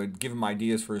walks, and it would give him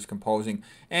ideas for his composing.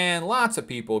 And lots of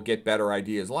people get better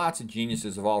ideas. Lots of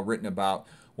geniuses have all written about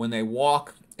when they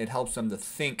walk, it helps them to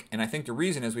think. And I think the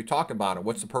reason is we talked about it.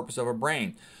 What's the purpose of a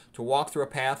brain? To walk through a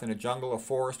path in a jungle, a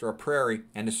forest, or a prairie,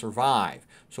 and to survive.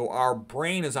 So our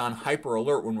brain is on hyper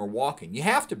alert when we're walking. You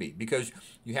have to be, because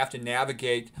you have to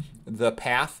navigate the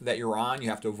path that you're on. You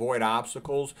have to avoid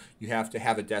obstacles. You have to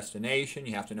have a destination.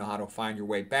 You have to know how to find your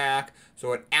way back.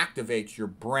 So it activates your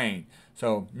brain.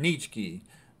 So Nietzsche,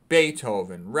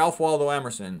 Beethoven, Ralph Waldo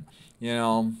Emerson,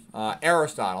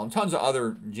 Aristotle, and tons of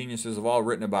other geniuses have all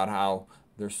written about how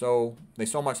they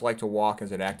so much like to walk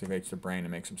as it activates the brain and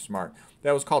makes them smart.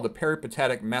 That was called the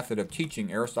peripatetic method of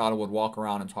teaching. Aristotle would walk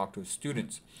around and talk to his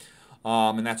students.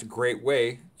 And that's a great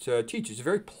way to teach. It's a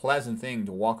very pleasant thing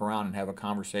to walk around and have a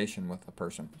conversation with a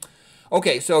person.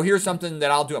 Okay, so here's something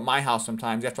that I'll do at my house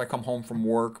sometimes after I come home from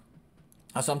work.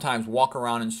 I'll sometimes walk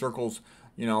around in circles,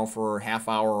 for a half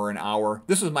hour or an hour.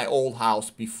 This is my old house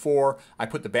before I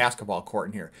put the basketball court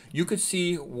in here. You could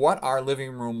see what our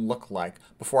living room looked like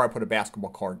before I put a basketball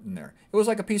court in there. It was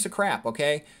like a piece of crap,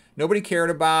 okay? Nobody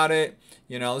cared about it.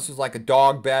 This is like a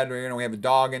dog bed where, we have a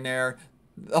dog in there.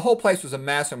 The whole place was a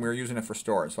mess, and we were using it for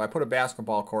storage. So I put a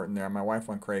basketball court in there. My wife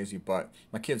went crazy, but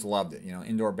my kids loved it.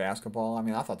 Indoor basketball. I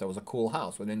mean, I thought that was a cool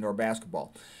house with indoor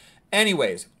basketball.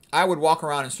 Anyways, I would walk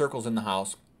around in circles in the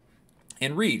house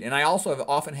and read. And I also have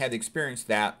often had the experience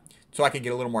that, so I could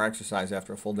get a little more exercise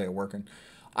after a full day of working,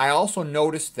 I also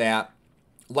noticed that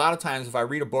a lot of times if I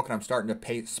read a book and I'm starting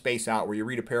to space out, where you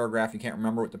read a paragraph, you can't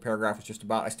remember what the paragraph was just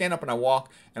about, I stand up and I walk,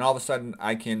 and all of a sudden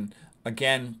I can,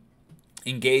 again,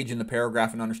 engage in the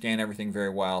paragraph and understand everything very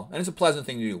well. And it's a pleasant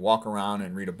thing to do, walk around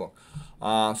and read a book.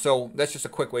 So that's just a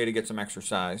quick way to get some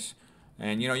exercise.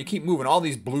 And, you know, you keep moving. All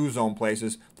these blue zone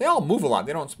places, they all move a lot.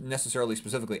 They don't necessarily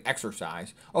specifically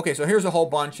exercise. Okay, so here's a whole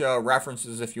bunch of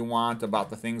references, if you want, about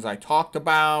the things I talked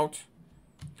about.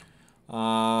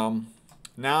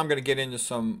 Now I'm going to get into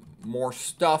some more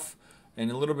stuff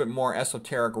and a little bit more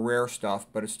esoteric, rare stuff,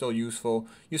 but it's still useful.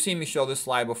 You've seen me show this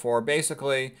slide before.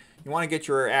 Basically, you want to get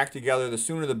your act together. The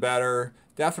sooner the better.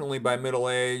 Definitely by middle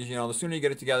age. You know, the sooner you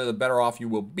get it together, the better off you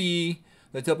will be.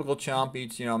 The typical chump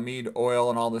eats, you know, meat, oil,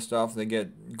 and all this stuff. They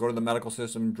go to the medical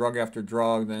system, drug after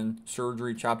drug, then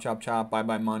surgery, chop, chop, chop,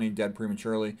 bye-bye money, dead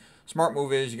prematurely. Smart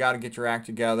move is you got to get your act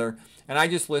together. And I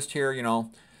just list here, you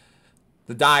know,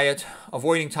 the diet,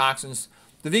 avoiding toxins.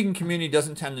 The vegan community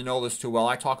doesn't tend to know this too well.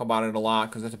 I talk about it a lot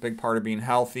because that's a big part of being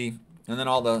healthy. And then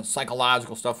all the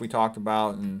psychological stuff we talked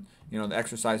about, and, you know, the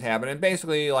exercise habit. And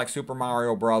basically, like Super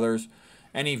Mario Brothers,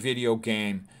 any video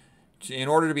game, in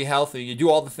order to be healthy, you do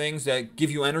all the things that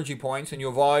give you energy points, and you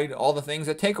avoid all the things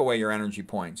that take away your energy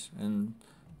points. And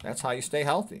that's how you stay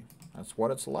healthy. That's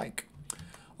what it's like.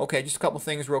 Okay, just a couple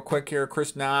things real quick here.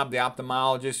 Chris Knob, the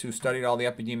ophthalmologist who studied all the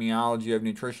epidemiology of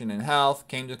nutrition and health,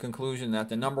 came to the conclusion that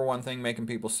the #1 thing making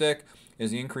people sick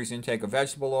is the increased intake of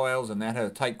vegetable oils, and that had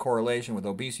a tight correlation with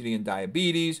obesity and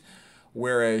diabetes,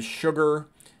 whereas sugar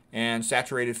and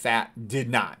saturated fat did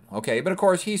not. Okay, but of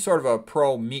course he's sort of a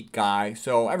pro-meat guy,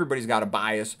 so everybody's got a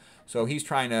bias. So he's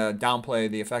trying to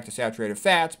downplay the effect of saturated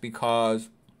fats because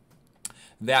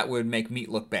that would make meat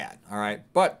look bad, all right?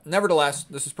 But nevertheless,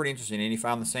 this is pretty interesting, and he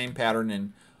found the same pattern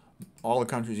in all the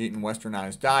countries eating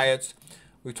westernized diets.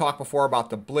 We've talked before about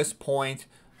the bliss point,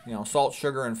 you know, salt,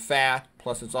 sugar, and fat,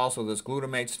 plus it's also this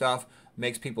glutamate stuff,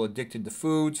 makes people addicted to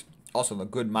foods. Also the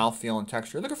good mouthfeel and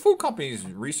texture. Look at food companies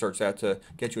research that to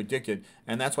get you addicted,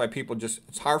 and that's why people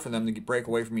it's hard for them to break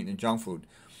away from eating junk food.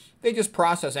 They just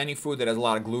process any food that has a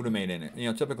lot of glutamate in it.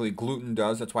 You know, typically gluten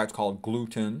does, that's why it's called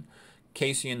gluten.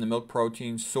 Casein, the milk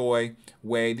protein, soy,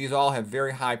 whey, these all have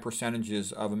very high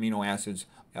percentages of amino acids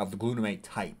of the glutamate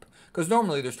type. Because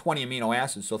normally there's 20 amino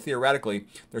acids, so theoretically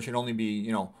there should only be,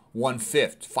 you know,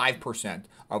 1/5, 5%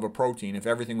 of a protein, if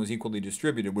everything was equally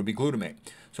distributed, would be glutamate.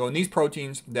 So in these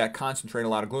proteins that concentrate a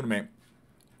lot of glutamate,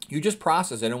 you just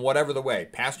process it in whatever the way,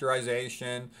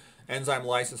 pasteurization, enzyme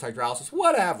lysis, hydrolysis,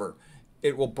 whatever.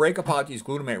 It will break apart these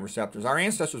glutamate receptors. Our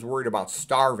ancestors worried about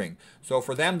starving. So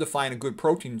for them to find a good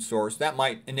protein source, that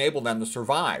might enable them to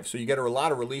survive. So you get a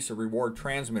lot of release of reward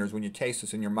transmitters when you taste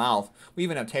this in your mouth. We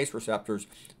even have taste receptors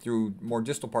through more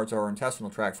distal parts of our intestinal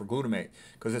tract for glutamate,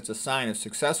 because it's a sign of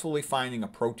successfully finding a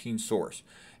protein source.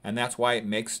 And that's why it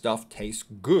makes stuff taste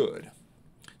good.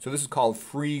 So this is called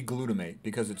free glutamate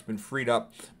because it's been freed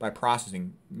up by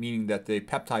processing, meaning that the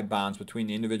peptide bonds between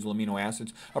the individual amino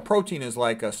acids. A protein is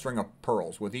like a string of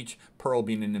pearls, with each pearl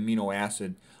being an amino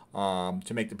acid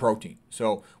to make the protein.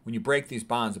 So when you break these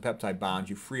bonds, the peptide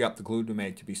bonds, you free up the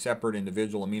glutamate to be separate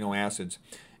individual amino acids,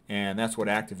 and that's what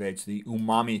activates the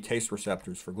umami taste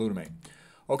receptors for glutamate.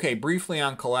 Okay, briefly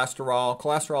on cholesterol.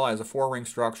 Cholesterol has a 4-ring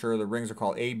structure. The rings are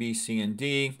called A, B, C, and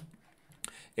D.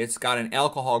 It's got an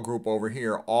alcohol group over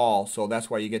here, all, so that's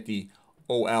why you get the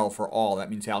OL for all. That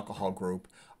means alcohol group.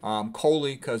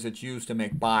 Choline, because it's used to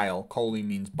make bile. Choline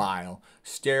means bile.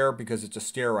 Ster, because it's a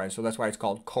steroid, so that's why it's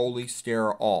called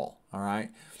cholesterol, all right?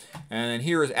 And then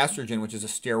here is estrogen, which is a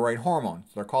steroid hormone.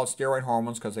 So they're called steroid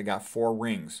hormones because they got 4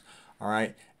 rings, all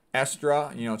right?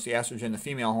 Estra, you know, it's the estrogen, the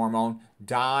female hormone.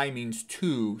 Di means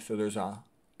 2, so there's a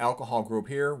alcohol group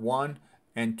here, 1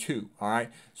 and 2, all right?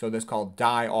 So that's called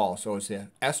diol. So it's the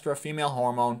estra female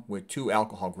hormone with 2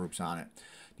 alcohol groups on it.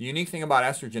 The unique thing about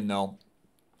estrogen, though,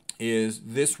 is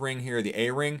this ring here, the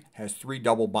A ring, has 3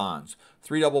 double bonds.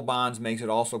 3 double bonds makes it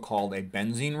also called a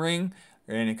benzene ring,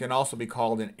 and it can also be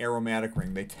called an aromatic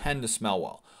ring. They tend to smell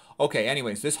well. Okay,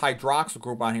 anyways, this hydroxyl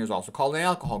group on here is also called an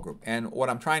alcohol group. And what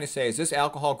I'm trying to say is this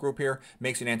alcohol group here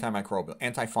makes it antimicrobial,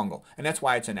 antifungal. And that's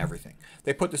why it's in everything.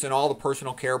 They put this in all the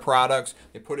personal care products.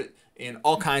 They put it in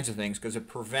all kinds of things because it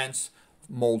prevents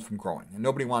mold from growing. And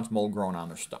nobody wants mold growing on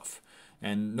their stuff.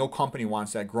 And no company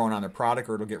wants that growing on their product,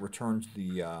 or it'll get returned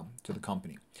to the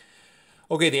company.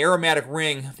 Okay, the aromatic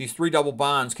ring, these 3 double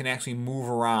bonds can actually move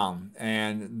around.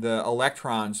 And the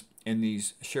electrons in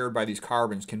these shared by these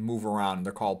carbons can move around.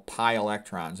 They're called pi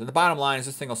electrons. And the bottom line is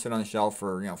this thing will sit on the shelf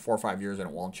for 4 or 5 years and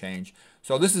it won't change.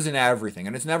 So this is in everything,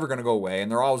 and it's never going to go away. And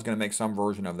they're always going to make some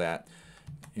version of that.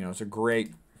 You know, it's a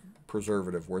great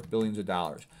preservative worth billions of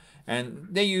dollars. And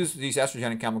they use these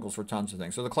estrogenic chemicals for tons of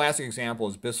things. So the classic example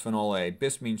is bisphenol A.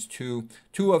 Bis means two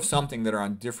of something that are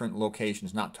on different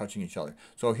locations, not touching each other.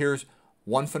 So here's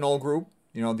one phenol group.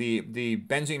 You know, the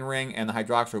benzene ring and the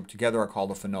hydroxyl group together are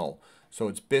called a phenol. So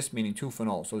it's bis meaning two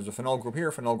phenols. So there's a phenol group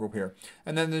here, phenol group here.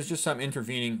 And then there's just some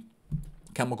intervening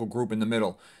chemical group in the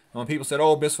middle. And when people said,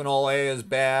 oh, bisphenol A is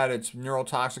bad, it's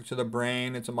neurotoxic to the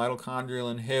brain, it's a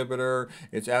mitochondrial inhibitor,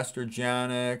 it's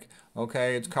estrogenic,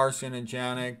 okay, it's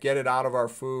carcinogenic, get it out of our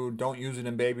food, don't use it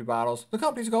in baby bottles. The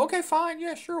companies go, okay, fine,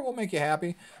 yeah, sure, we'll make you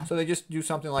happy. So they just do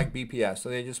something like BPS. So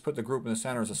they just put the group in the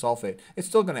center as a sulfate. It's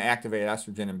still going to activate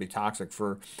estrogen and be toxic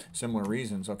for similar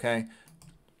reasons, okay?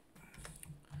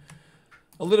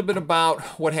 A little bit about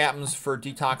what happens for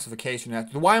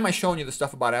detoxification. Why am I showing you the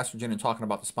stuff about estrogen and talking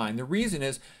about the spine? The reason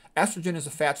is estrogen is a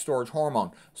fat storage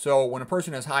hormone. So when a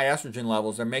person has high estrogen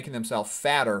levels, they're making themselves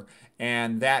fatter,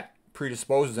 and that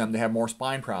predisposes them to have more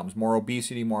spine problems, more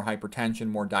obesity, more hypertension,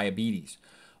 more diabetes.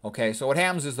 Okay, so what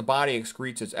happens is the body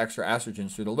excretes its extra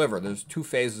estrogens through the liver. There's two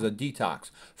phases of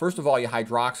detox. First of all, you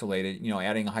hydroxylate it,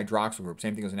 adding a hydroxyl group,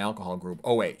 same thing as an alcohol group,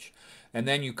 OH. And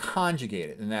then you conjugate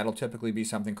it, and that'll typically be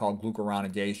something called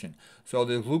glucuronidation. So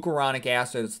the glucuronic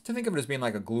acid, to think of it as being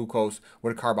like a glucose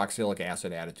with a carboxylic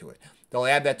acid added to it. They'll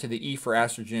add that to the E for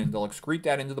estrogen. They'll excrete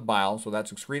that into the bile, so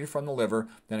that's excreted from the liver.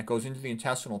 Then it goes into the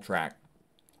intestinal tract.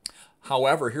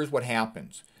 However, here's what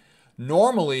happens.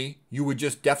 Normally, you would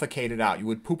just defecate it out. You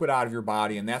would poop it out of your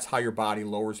body, and that's how your body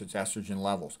lowers its estrogen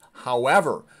levels.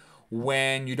 However,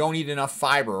 when you don't eat enough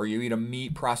fiber, or you eat a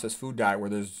meat processed food diet where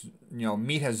there's,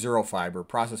 meat has zero fiber,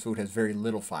 processed food has very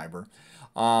little fiber,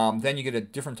 then you get a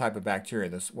different type of bacteria.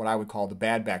 This what I would call the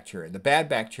bad bacteria. The bad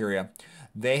bacteria,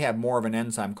 they have more of an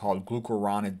enzyme called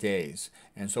glucuronidase.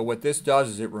 And so what this does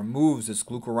is it removes this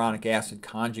glucuronic acid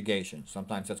conjugation.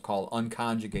 Sometimes that's called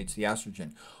unconjugates the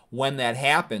estrogen. When that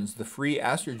happens, the free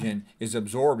estrogen is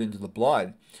absorbed into the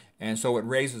blood, and so it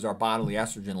raises our bodily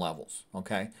estrogen levels,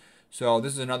 okay? So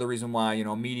this is another reason why,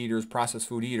 meat eaters, processed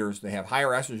food eaters, they have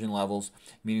higher estrogen levels,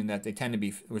 meaning that they tend to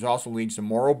be, which also leads to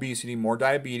more obesity, more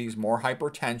diabetes, more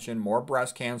hypertension, more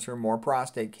breast cancer, more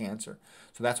prostate cancer.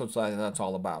 So that's what that's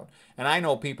all about. And I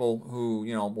know people who,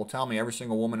 will tell me every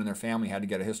single woman in their family had to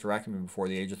get a hysterectomy before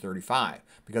the age of 35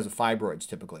 because of fibroids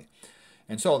typically.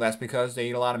 And so that's because they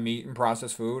eat a lot of meat and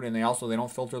processed food, and they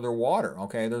don't filter their water,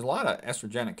 okay? There's a lot of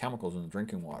estrogenic chemicals in the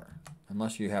drinking water,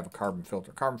 unless you have a carbon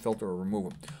filter. Carbon filter will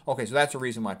remove them. Okay, so that's the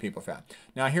reason why people are fat.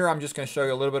 Now here I'm just going to show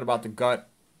you a little bit about the gut.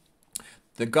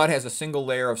 The gut has a single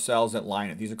layer of cells that line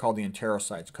it. These are called the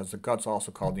enterocytes, because the gut's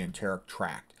also called the enteric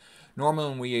tract. Normally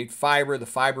when we eat fiber, the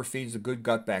fiber feeds the good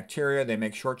gut bacteria. They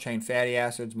make short-chain fatty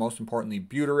acids, most importantly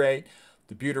butyrate.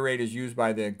 The butyrate is used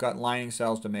by the gut lining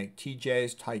cells to make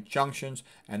TJs, tight junctions,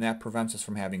 and that prevents us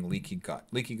from having leaky gut.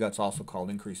 Leaky gut's also called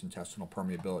increased intestinal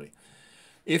permeability.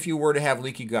 If you were to have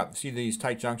leaky gut, see these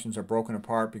tight junctions are broken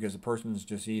apart because the person is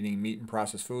just eating meat and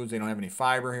processed foods. They don't have any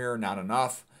fiber here, not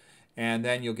enough. And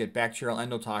then you'll get bacterial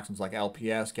endotoxins like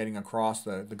LPS getting across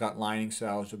the gut lining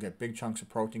cells. You'll get big chunks of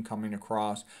protein coming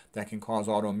across that can cause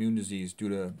autoimmune disease due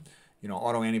to,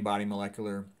 autoantibody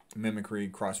molecular mimicry,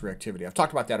 cross-reactivity. I've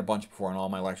talked about that a bunch before in all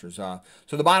my lectures. So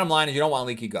the bottom line is you don't want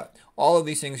leaky gut. All of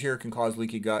these things here can cause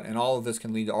leaky gut, and all of this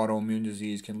can lead to autoimmune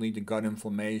disease, can lead to gut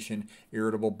inflammation,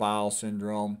 irritable bowel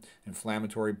syndrome,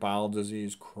 inflammatory bowel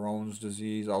disease, Crohn's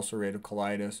disease, ulcerative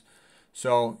colitis.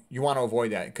 So you want to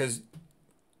avoid that because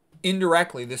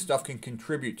indirectly this stuff can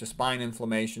contribute to spine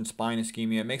inflammation, spine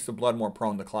ischemia. It makes the blood more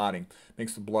prone to clotting,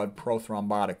 makes the blood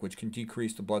prothrombotic, which can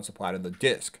decrease the blood supply to the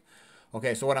disc.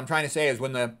 Okay, so what I'm trying to say is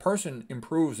when the person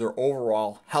improves their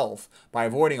overall health by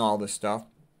avoiding all this stuff,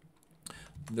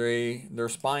 their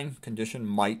spine condition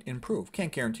might improve.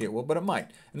 Can't guarantee it will, but it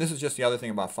might. And this is just the other thing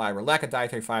about fiber. Lack of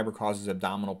dietary fiber causes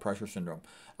abdominal pressure syndrome.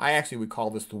 I actually would call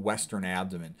this the Western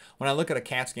abdomen. When I look at a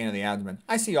CAT scan of the abdomen,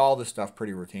 I see all this stuff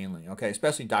pretty routinely, okay?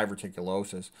 Especially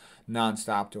diverticulosis.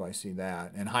 Nonstop do I see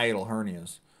that. And hiatal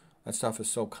hernias. That stuff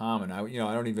is so common. I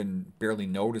don't even barely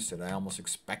notice it. I almost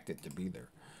expect it to be there.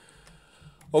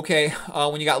 Okay,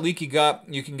 when you got leaky gut,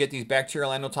 you can get these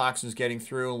bacterial endotoxins getting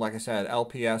through. Like I said,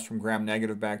 LPS from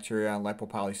gram-negative bacteria,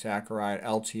 lipopolysaccharide,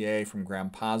 LTA from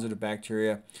gram-positive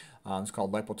bacteria. It's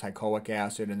called lipoteichoic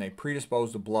acid, and they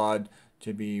predispose the blood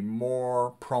to be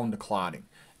more prone to clotting.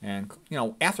 And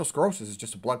atherosclerosis is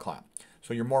just a blood clot,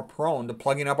 so you're more prone to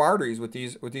plugging up arteries with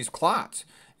these clots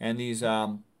and these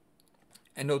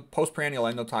postprandial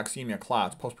endotoxemia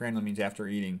clots. Postprandial means after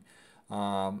eating.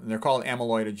 They're called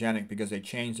amyloidogenic because they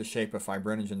change the shape of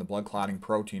fibrinogen, the blood clotting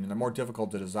protein, and they're more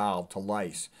difficult to dissolve, to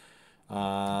lyse.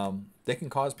 They can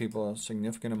cause people a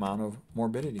significant amount of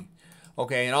morbidity.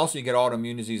 Okay, and also you get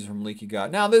autoimmune diseases from leaky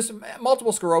gut. Now, this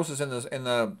multiple sclerosis in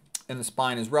the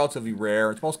spine is relatively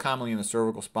rare. It's most commonly in the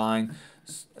cervical spine,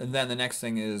 and then the next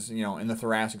thing is, you know, in the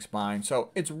thoracic spine.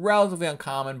 So it's relatively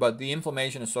uncommon, but the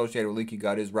inflammation associated with leaky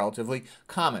gut is relatively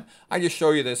common. I just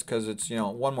show you this because it's, you know,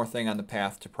 one more thing on the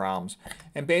path to problems.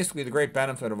 And basically, the great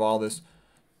benefit of all this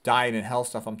diet and health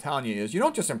stuff I'm telling you is you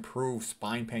don't just improve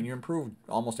spine pain, you improve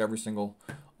almost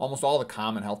all the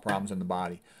common health problems in the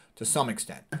body to some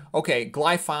extent. Okay,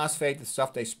 glyphosate, the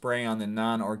stuff they spray on the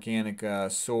non-organic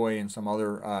soy and some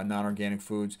other non-organic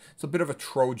foods, it's a bit of a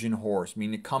Trojan horse. I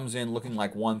mean, it comes in looking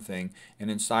like one thing, and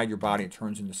inside your body it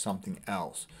turns into something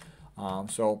else.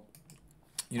 So,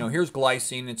 you know, here's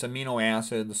glycine. It's amino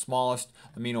acid, the smallest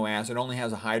amino acid. It only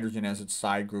has a hydrogen as its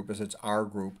side group, as its R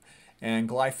group. And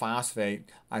glyphosate,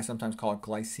 I sometimes call it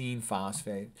glycine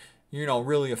phosphate. You know,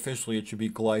 really officially it should be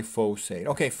glyphosate.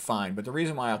 Okay, fine. But the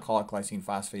reason why I call it glycine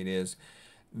phosphate is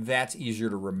that's easier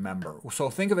to remember. So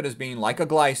think of it as being like a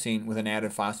glycine with an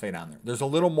added phosphate on there. There's a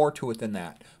little more to it than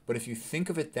that. But if you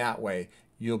think of it that way,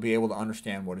 you'll be able to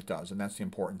understand what it does. And that's the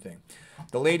important thing.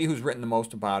 The lady who's written the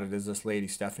most about it is this lady,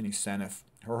 Stephanie Seneff.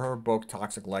 Her book,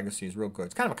 Toxic Legacy, is real good.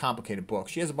 It's kind of a complicated book.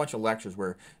 She has a bunch of lectures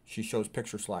where she shows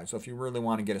picture slides. So if you really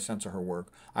want to get a sense of her work,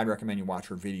 I'd recommend you watch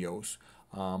her videos.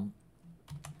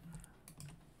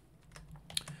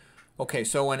 Okay,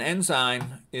 so an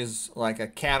enzyme is like a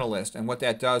catalyst, and what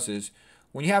that does is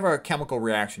when you have a chemical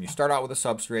reaction, you start out with a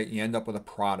substrate, you end up with a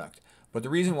product. But the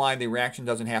reason why the reaction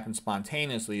doesn't happen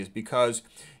spontaneously is because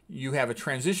you have a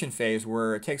transition phase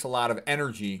where it takes a lot of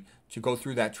energy to go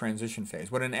through that transition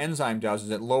phase. What an enzyme does is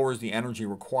it lowers the energy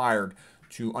required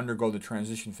to undergo the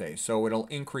transition phase. So it'll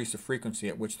increase the frequency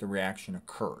at which the reaction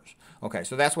occurs. Okay,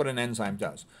 so that's what an enzyme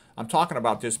does. I'm talking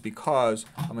about this because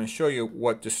I'm going to show you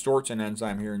what distorts an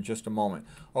enzyme here in just a moment.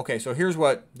 Okay, so here's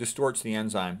what distorts the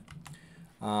enzyme.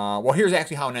 Well, here's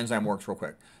actually how an enzyme works real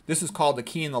quick. This is called the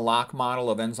key in the lock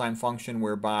model of enzyme function,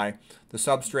 whereby the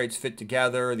substrates fit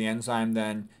together, the enzyme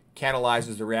then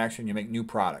catalyzes the reaction, you make new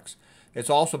products. It's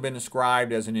also been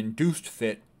described as an induced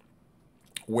fit,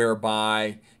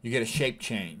 whereby you get a shape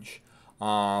change.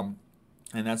 And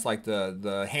that's like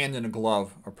the hand in a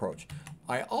glove approach.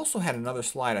 I also had another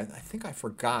slide. I think I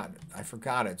forgot.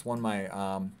 It. It's one of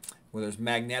my, where there's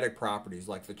magnetic properties,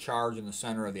 like the charge in the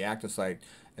center of the active site,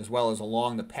 as well as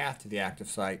along the path to the active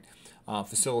site,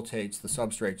 facilitates the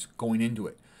substrates going into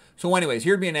it. So anyways,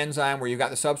 here'd be an enzyme where you've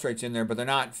got the substrates in there, but they're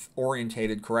not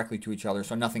orientated correctly to each other,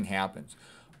 so nothing happens.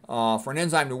 For an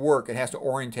enzyme to work, it has to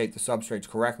orientate the substrates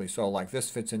correctly. So like this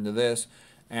fits into this,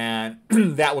 and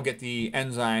that will get the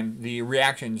enzyme, the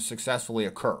reaction to successfully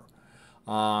occur.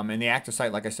 And the active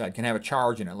site, like I said, can have a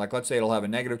charge in it. Like let's say it'll have a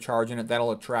negative charge in it,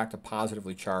 that'll attract a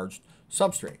positively charged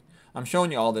substrate. I'm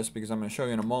showing you all this because I'm going to show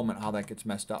you in a moment how that gets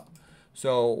messed up.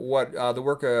 So what the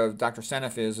work of Dr.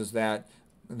 Seneff is that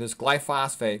this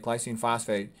glyphosate, glycine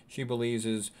phosphate, she believes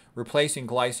is replacing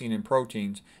glycine in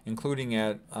proteins, including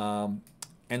at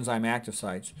enzyme active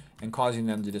sites, and causing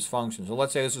them to dysfunction. So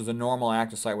let's say this is a normal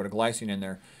active site with a glycine in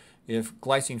there. If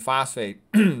glycine phosphate,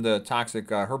 the toxic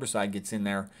herbicide, gets in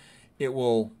there, it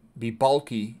will be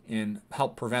bulky and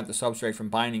help prevent the substrate from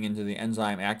binding into the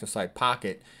enzyme active site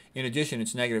pocket. In addition,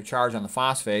 its negative charge on the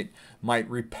phosphate might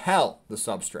repel the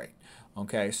substrate.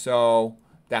 Okay, so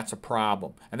that's a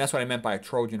problem. And that's what I meant by a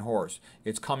Trojan horse.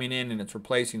 It's coming in and it's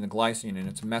replacing the glycine and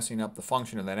it's messing up the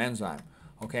function of that enzyme.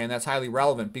 Okay, and that's highly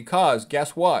relevant because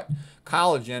guess what?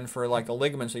 Collagen, for like the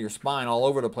ligaments of your spine, all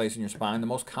over the place in your spine, the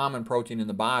most common protein in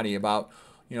the body, about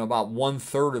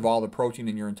 1/3 of all the protein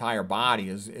in your entire body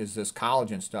is this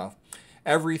collagen stuff.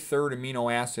 Every third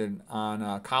amino acid on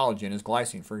collagen is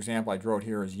glycine. For example, I drew it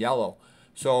here as yellow.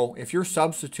 So if you're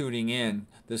substituting in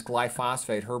this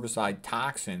glyphosate herbicide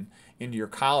toxin into your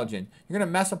collagen, you're going to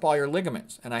mess up all your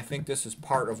ligaments. And I think this is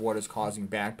part of what is causing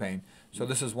back pain. So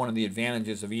this is one of the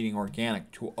advantages of eating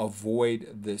organic, to avoid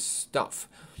this stuff.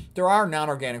 There are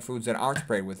non-organic foods that aren't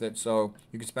sprayed with it, so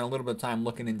you can spend a little bit of time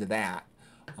looking into that.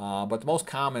 But the most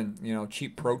common,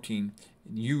 cheap protein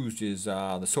used is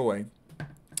the soy.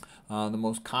 The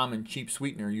most common cheap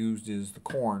sweetener used is the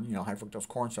corn, high fructose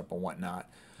corn syrup and whatnot.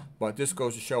 But this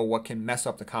goes to show what can mess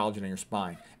up the collagen in your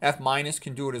spine. F-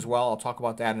 can do it as well. I'll talk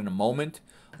about that in a moment.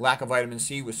 Lack of vitamin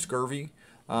C with scurvy.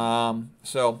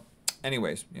 So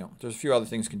anyways, there's a few other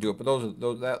things can do it,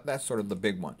 but that's sort of the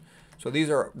big one. So these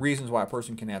are reasons why a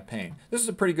person can have pain. This is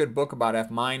a pretty good book about F-.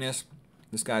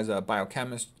 This guy's a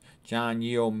biochemist, John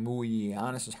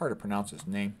Yeomuyanis. It's hard to pronounce his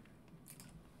name.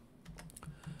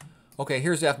 Okay,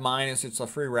 here's F-. It's a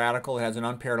free radical. It has an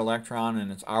unpaired electron in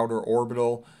its outer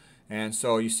orbital. And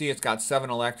so you see it's got 7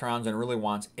 electrons and it really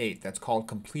wants 8. That's called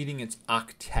completing its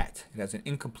octet. It has an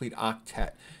incomplete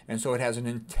octet. And so it has an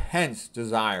intense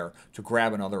desire to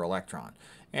grab another electron.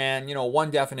 And, you know, one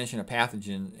definition of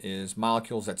pathogen is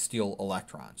molecules that steal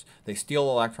electrons. They steal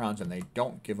electrons and they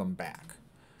don't give them back.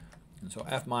 And so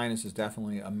F- is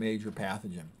definitely a major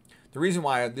pathogen. The reason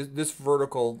why this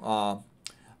vertical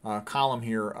column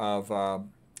here of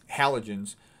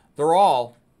halogens, they're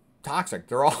all toxic.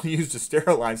 They're all used to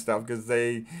sterilize stuff because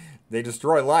they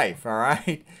destroy life, all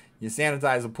right? You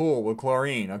sanitize a pool with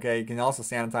chlorine, okay? You can also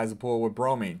sanitize a pool with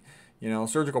bromine. You know,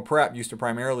 surgical prep used to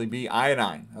primarily be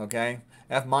iodine, okay?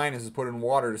 F- is put in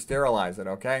water to sterilize it,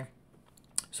 okay?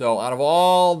 So out of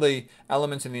all the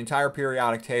elements in the entire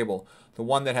periodic table, the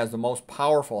one that has the most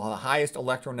powerful, the highest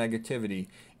electronegativity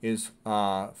is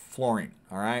fluorine,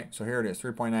 all right? So here it is,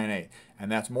 3.98,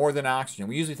 and that's more than oxygen.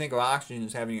 We usually think of oxygen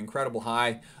as having incredible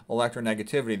high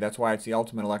electronegativity. That's why it's the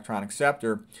ultimate electron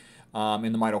acceptor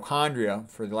in the mitochondria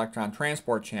for the electron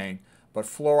transport chain, but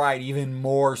fluoride even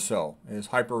more so is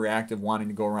hyperreactive, wanting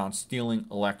to go around stealing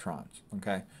electrons,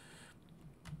 okay?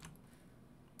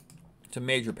 It's a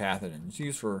major pathogen. It's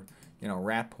used for, you know,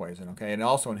 rat poison, okay? And it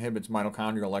also inhibits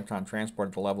mitochondrial electron transport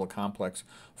at the level of complex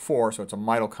 4, so it's a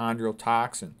mitochondrial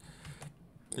toxin.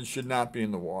 It should not be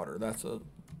in the water. That's a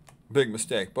big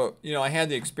mistake. But, you know, I had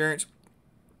the experience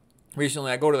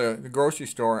recently. I go to the grocery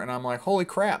store, and I'm like, holy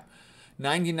crap,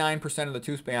 99% of the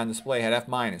toothpaste on display had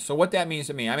F-. So what that means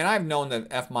to me, I mean, I've known that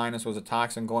F- was a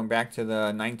toxin going back to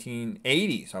the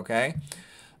 1980s, okay?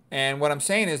 And what I'm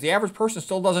saying is the average person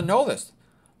still doesn't know this.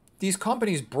 These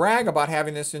companies brag about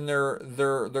having this in their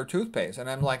toothpaste. And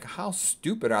I'm like, how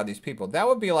stupid are these people? That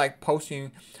would be like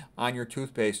posting on your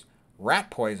toothpaste rat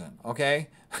poison, okay?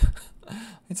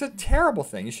 It's a terrible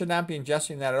thing. You should not be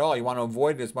ingesting that at all. You want to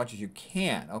avoid it as much as you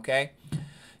can, okay?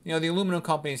 You know, the aluminum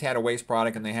companies had a waste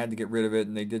product and they had to get rid of it,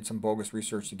 and they did some bogus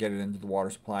research to get it into the water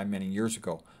supply many years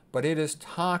ago. But it is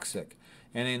toxic.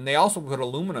 And then they also put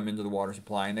aluminum into the water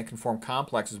supply, and they can form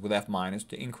complexes with F-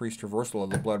 to increase traversal of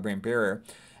the blood-brain barrier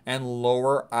and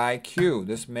lower IQ.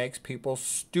 This makes people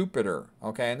stupider,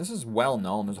 okay? And this is well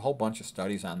known. There's a whole bunch of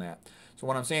studies on that. So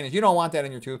what I'm saying is you don't want that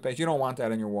in your toothpaste. You don't want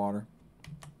that in your water.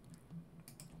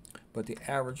 But the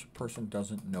average person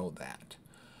doesn't know that.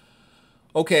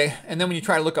 Okay, and then when you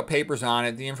try to look up papers on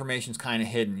it, the information's kind of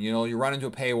hidden. You know, you run into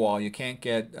a paywall, you can't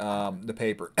get the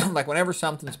paper. Like whenever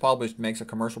something's published makes a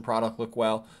commercial product look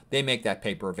well, they make that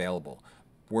paper available.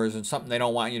 Whereas in something they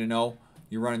don't want you to know,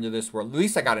 you run into this where at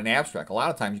least I got an abstract. A lot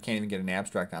of times you can't even get an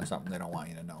abstract on something they don't want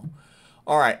you to know.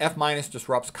 All right, F-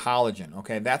 disrupts collagen.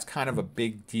 Okay, that's kind of a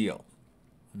big deal.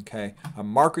 Okay, a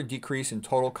marked decrease in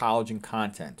total collagen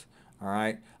content. All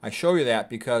right, I show you that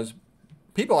because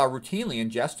people are routinely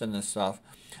ingesting this stuff,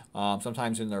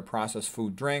 sometimes in their processed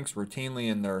food drinks, routinely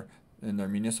in their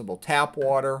municipal tap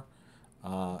water.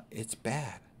 It's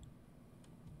bad.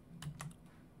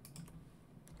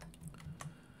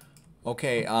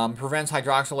 Okay, prevents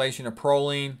hydroxylation of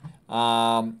proline,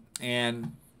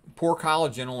 and poor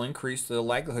collagen will increase the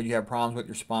likelihood you have problems with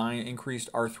your spine, increased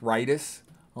arthritis.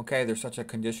 Okay, there's such a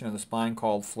condition of the spine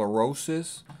called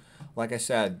fluorosis. Like I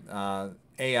said,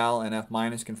 Al and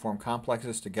F- can form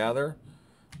complexes together.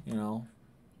 You know,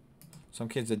 some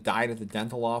kids that died at the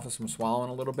dental office from swallowing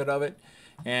a little bit of it.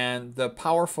 And the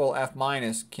powerful F-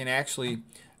 can actually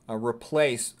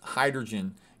replace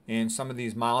hydrogen in some of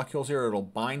these molecules here. It'll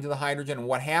bind to the hydrogen, and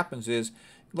what happens is,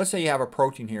 let's say you have a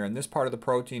protein here, and this part of the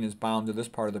protein is bound to this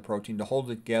part of the protein to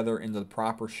hold it together into the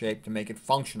proper shape to make it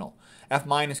functional. F-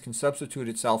 can substitute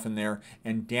itself in there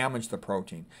and damage the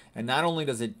protein. And not only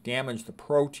does it damage the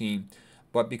protein,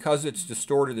 but because it's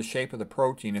distorted the shape of the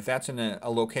protein, if that's in a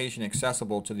location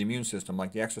accessible to the immune system,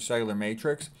 like the extracellular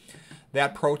matrix,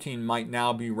 that protein might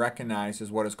now be recognized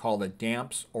as what is called a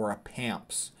DAMPs or a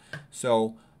PAMPs.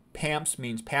 So PAMPs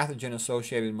means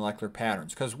pathogen-associated molecular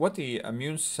patterns, because what the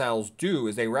immune cells do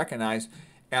is they recognize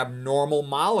abnormal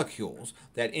molecules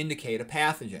that indicate a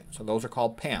pathogen. So those are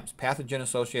called PAMPs,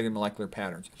 pathogen-associated molecular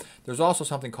patterns. There's also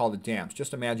something called a DAMPs.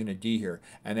 Just imagine a D here,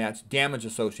 and that's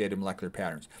damage-associated molecular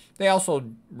patterns. They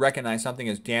also recognize something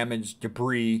as damage,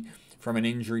 debris from an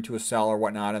injury to a cell or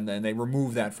whatnot, and then they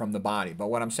remove that from the body. But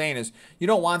what I'm saying is you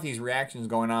don't want these reactions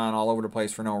going on all over the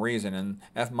place for no reason, and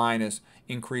F-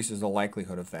 increases the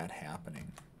likelihood of that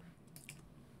happening.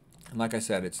 And like I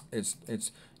said,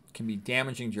 it can be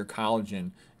damaging to your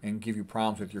collagen and give you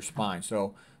problems with your spine.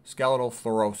 So skeletal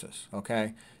fluorosis,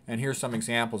 okay? And here's some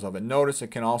examples of it. Notice it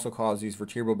can also cause these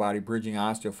vertebral body bridging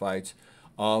osteophytes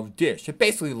of dish. It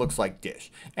basically looks like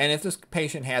dish. And if this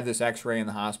patient had this x-ray in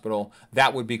the hospital,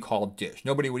 that would be called dish.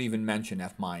 Nobody would even mention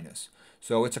F-.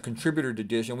 So it's a contributor to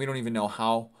dish, and we don't even know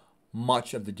how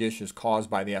much of the dish is caused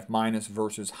by the F minus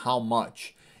versus how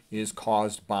much is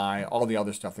caused by all the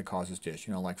other stuff that causes dish,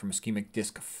 you know, like from ischemic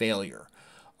disc failure.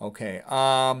 Okay,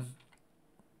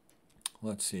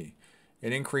 let's see.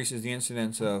 It increases the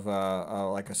incidence of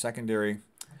like a secondary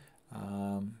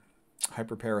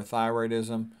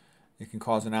hyperparathyroidism. It can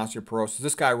cause an osteoporosis.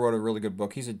 This guy wrote a really good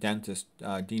book. He's a dentist,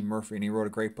 Dean Murphy, and he wrote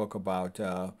a great book about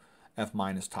F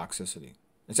minus toxicity.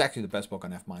 It's actually the best book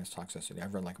on F minus toxicity.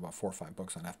 I've read like about 4 or 5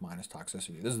 books on F minus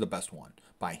toxicity. This is the best one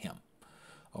by him.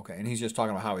 Okay, and he's just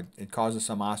talking about how it causes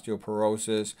some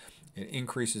osteoporosis. It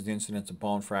increases the incidence of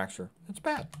bone fracture. It's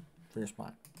bad for your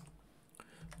spine.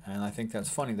 And I think that's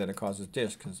funny that it causes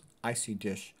dish, because I see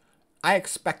dish. I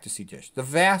expect to see dish. The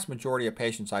vast majority of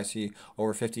patients I see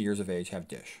over 50 years of age have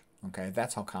dish. Okay,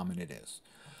 that's how common it is.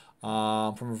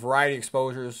 From a variety of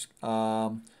exposures,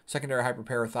 secondary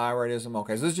hyperparathyroidism.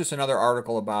 Okay, so this is just another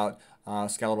article about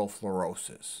skeletal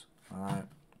fluorosis. All right.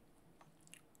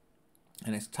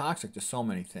 And it's toxic to so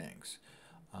many things.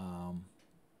 And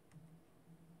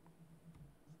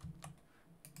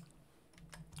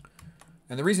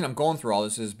the reason I'm going through all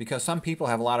this is because some people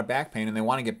have a lot of back pain and they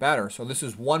want to get better. So this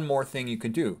is one more thing you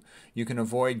can do. You can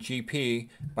avoid GP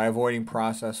by avoiding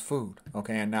processed food,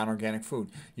 okay, and non-organic food.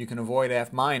 You can avoid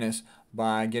F minus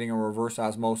by getting a reverse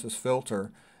osmosis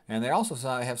filter. And they also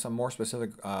have some more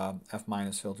specific F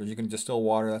minus filters. You can distill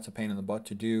water. That's a pain in the butt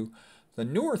to do. The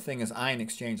newer thing is ion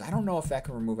exchange. I don't know if that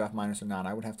can remove F minus or not.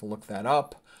 I would have to look that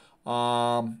up.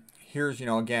 Here's, you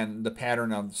know, again, the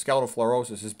pattern of skeletal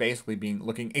fluorosis is basically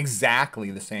looking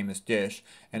exactly the same as dish.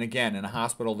 And again, in a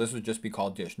hospital, this would just be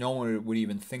called dish. No one would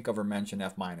even think of or mention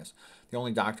F minus. The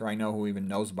only doctor I know who even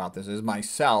knows about this is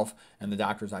myself and the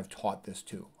doctors I've taught this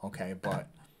to. Okay, but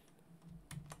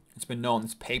it's been known.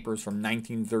 This paper's from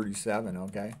 1937.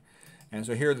 Okay, and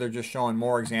so here they're just showing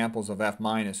more examples of F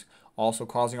minus also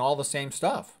causing all the same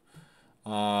stuff.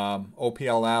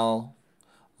 OPLL.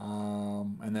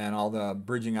 And then all the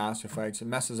bridging osteophytes. It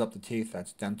messes up the teeth.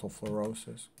 That's dental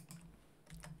fluorosis.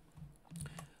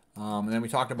 And then we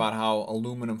talked about how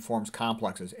aluminum forms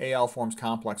complexes. Al forms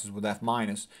complexes with F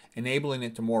minus, enabling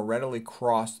it to more readily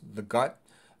cross the gut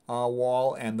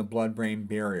wall and the blood-brain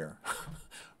barrier.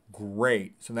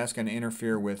 Great. So that's going to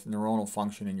interfere with neuronal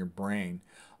function in your brain.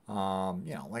 You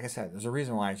know, like I said, there's a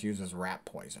reason why it's used as rat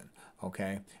poison.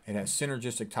 Okay, it has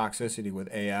synergistic toxicity with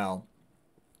Al.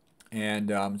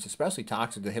 And it's especially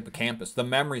toxic to the hippocampus, the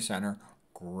memory center.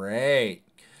 Great.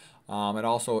 It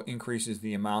also increases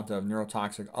the amount of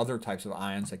neurotoxic other types of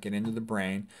ions that get into the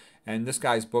brain. And this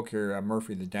guy's book here,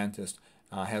 Murphy the dentist,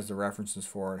 has the references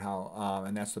for it. How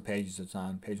and that's the pages it's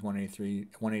on, page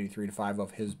 183 to 5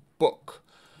 of his book.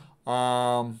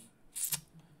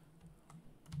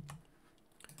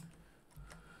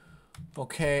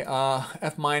 Okay,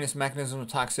 F minus mechanism of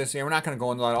toxicity. We're not going to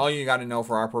go into that. All you got to know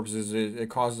for our purposes is it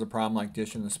causes a problem like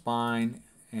dish in the spine,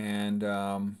 and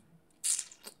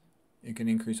it can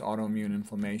increase autoimmune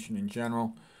inflammation in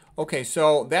general. Okay,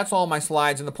 so that's all my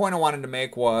slides, and the point I wanted to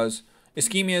make was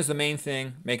ischemia is the main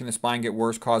thing, making the spine get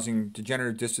worse, causing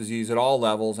degenerative disc disease at all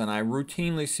levels, and I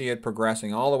routinely see it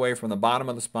progressing all the way from the bottom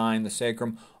of the spine, the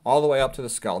sacrum, all the way up to the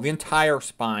skull. The entire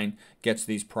spine gets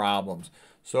these problems.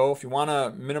 So if you want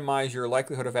to minimize your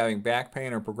likelihood of having back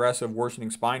pain or progressive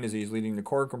worsening spine disease leading to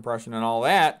cord compression and all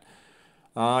that,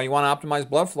 you want to optimize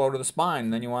blood flow to the spine,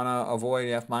 and then you want to avoid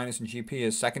F minus and GP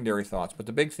as secondary thoughts. But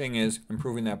the big thing is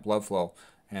improving that blood flow,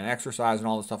 and exercise and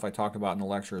all the stuff I talked about in the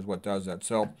lecture is what does that.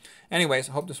 So anyways,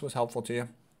 I hope this was helpful to you.